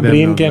 and your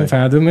brain can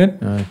fathom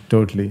it,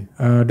 totally.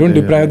 Don't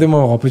deprive them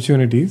of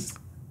opportunities.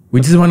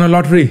 We just won a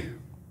lottery.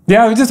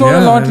 Yeah, we just won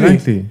a lottery.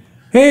 Exactly.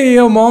 Hey,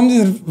 your mom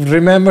just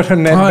remembered her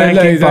net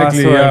banking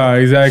exactly. password. Yeah,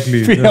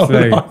 exactly. We That's have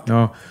right. not.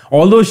 No,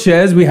 all those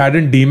shares we had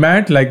in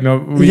demat, like no,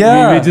 we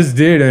just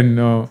did, and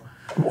no.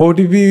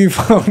 OTP we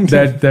found.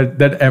 That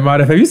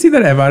MRF. Have you seen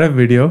that MRF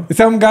video?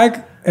 Some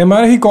guy,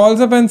 MR, he calls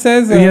up and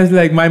says, He has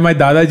like my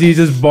Dadaji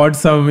just bought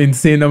some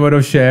insane number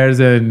of shares,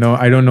 and no,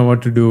 I don't know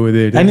what to do with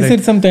it. and he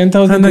said some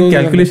 10,000 and the crores.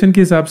 calculation ke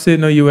hisab se,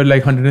 no, you were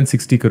like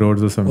 160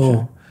 crores or something.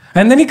 Oh.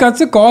 And then he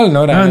cuts a call,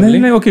 no, And randomly.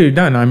 then like, okay,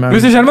 done. I'm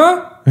Mr.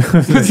 Sharma?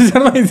 Mr.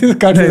 Sharma, he just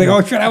cuts. He's like,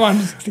 oh, shit, I want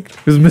 160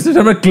 crores. because Mr.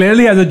 Sharma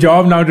clearly has a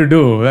job now to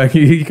do. Like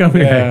he come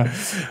here. Yeah.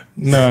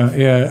 No,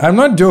 yeah. I'm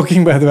not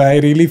joking, by the way. I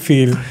really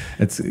feel.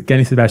 It's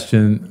Kenny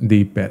Sebastian,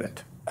 the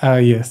parent.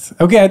 Yes.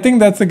 Okay, I think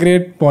that's a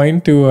great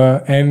point to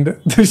end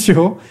the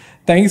show.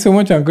 Thank you so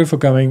much, Ankur, for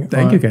coming.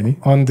 Thank you, Kenny.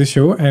 On the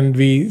show, and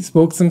we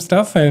spoke some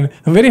stuff, and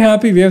I'm very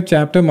happy we have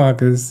chapter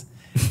markers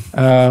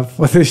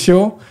for the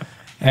show.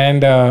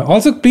 And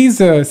also, please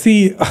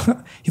see,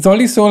 he's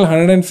already sold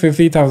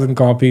 150,000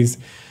 copies.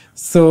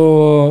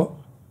 So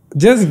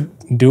just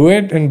do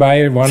it and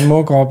buy one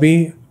more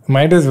copy.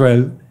 Might as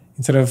well,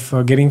 instead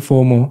of getting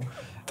FOMO.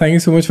 Thank you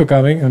so much for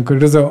coming, Ankur.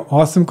 It was an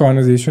awesome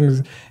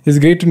conversation. It's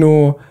great to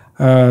know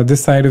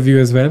this side of you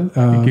as well.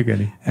 Thank you,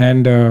 Kenny.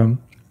 And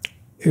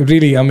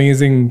really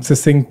amazing,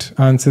 succinct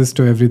answers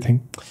to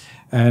everything.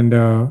 And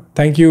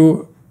thank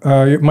you.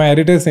 My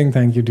editor is saying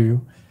thank you to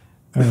you.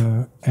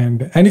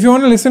 And if you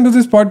want to listen to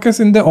this podcast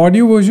in the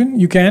audio version,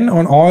 you can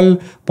on all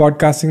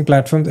podcasting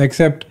platforms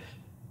except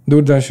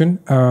Doordarshan,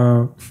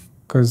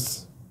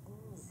 because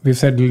we've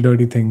said little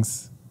dirty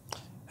things.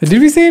 Did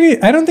we say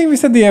any? I don't think we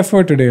said the F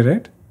word today,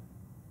 right?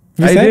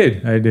 I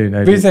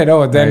did. We said,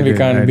 oh, then we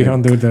can't be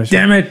on Doordarshan.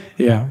 Damn it.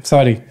 Yeah,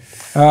 sorry.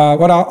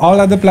 But all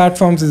other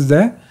platforms is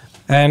there.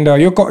 And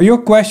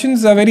your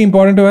questions are very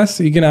important to us.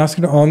 You can ask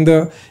it on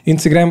the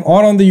Instagram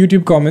or on the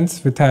YouTube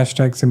comments with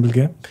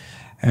 #SimpleCare.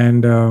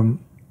 And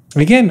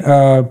again,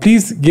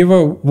 please give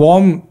a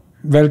warm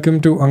welcome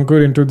to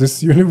Ankur into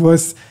this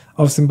universe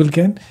of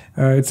SimpleCare.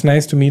 It's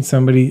nice to meet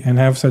somebody and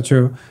have such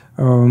a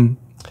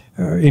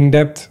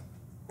in-depth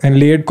and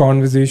layered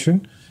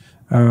conversation.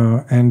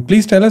 And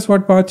please tell us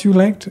what parts you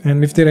liked.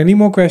 And if there are any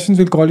more questions,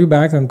 we'll call you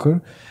back,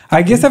 Ankur.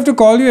 I guess I have to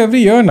call you every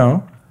year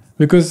now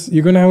because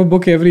you're going to have a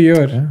book every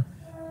year. Yeah.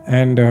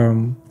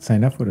 And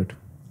sign up for it.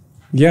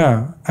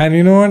 Yeah. And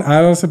you know what?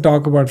 I also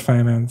talk about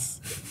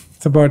finance.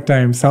 It's about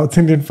time. South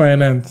Indian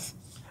finance.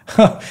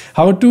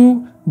 How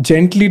to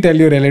gently tell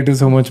your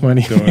relatives how much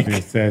money you make.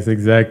 Yes,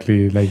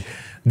 exactly. Like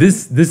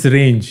this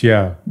range,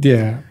 yeah.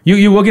 Yeah.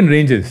 You work in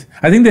ranges.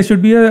 I think there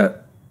should be a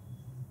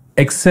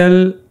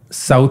Excel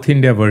South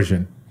India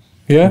version.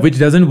 Yeah. Which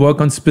doesn't work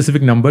on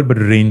specific number but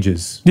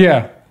ranges.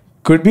 Yeah.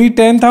 Could be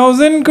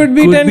 10,000, could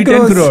be 10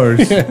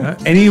 crores. Yeah.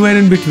 Anywhere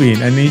in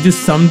between. And you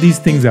just sum these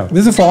things out.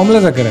 These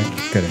formulas are correct.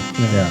 Correct.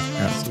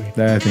 Yeah. Sweet.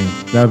 That, I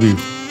think that'll be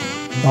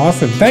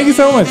awesome. Thank you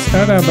so much.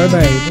 Tata.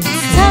 Bye-bye.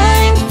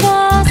 Time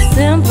for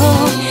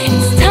simple.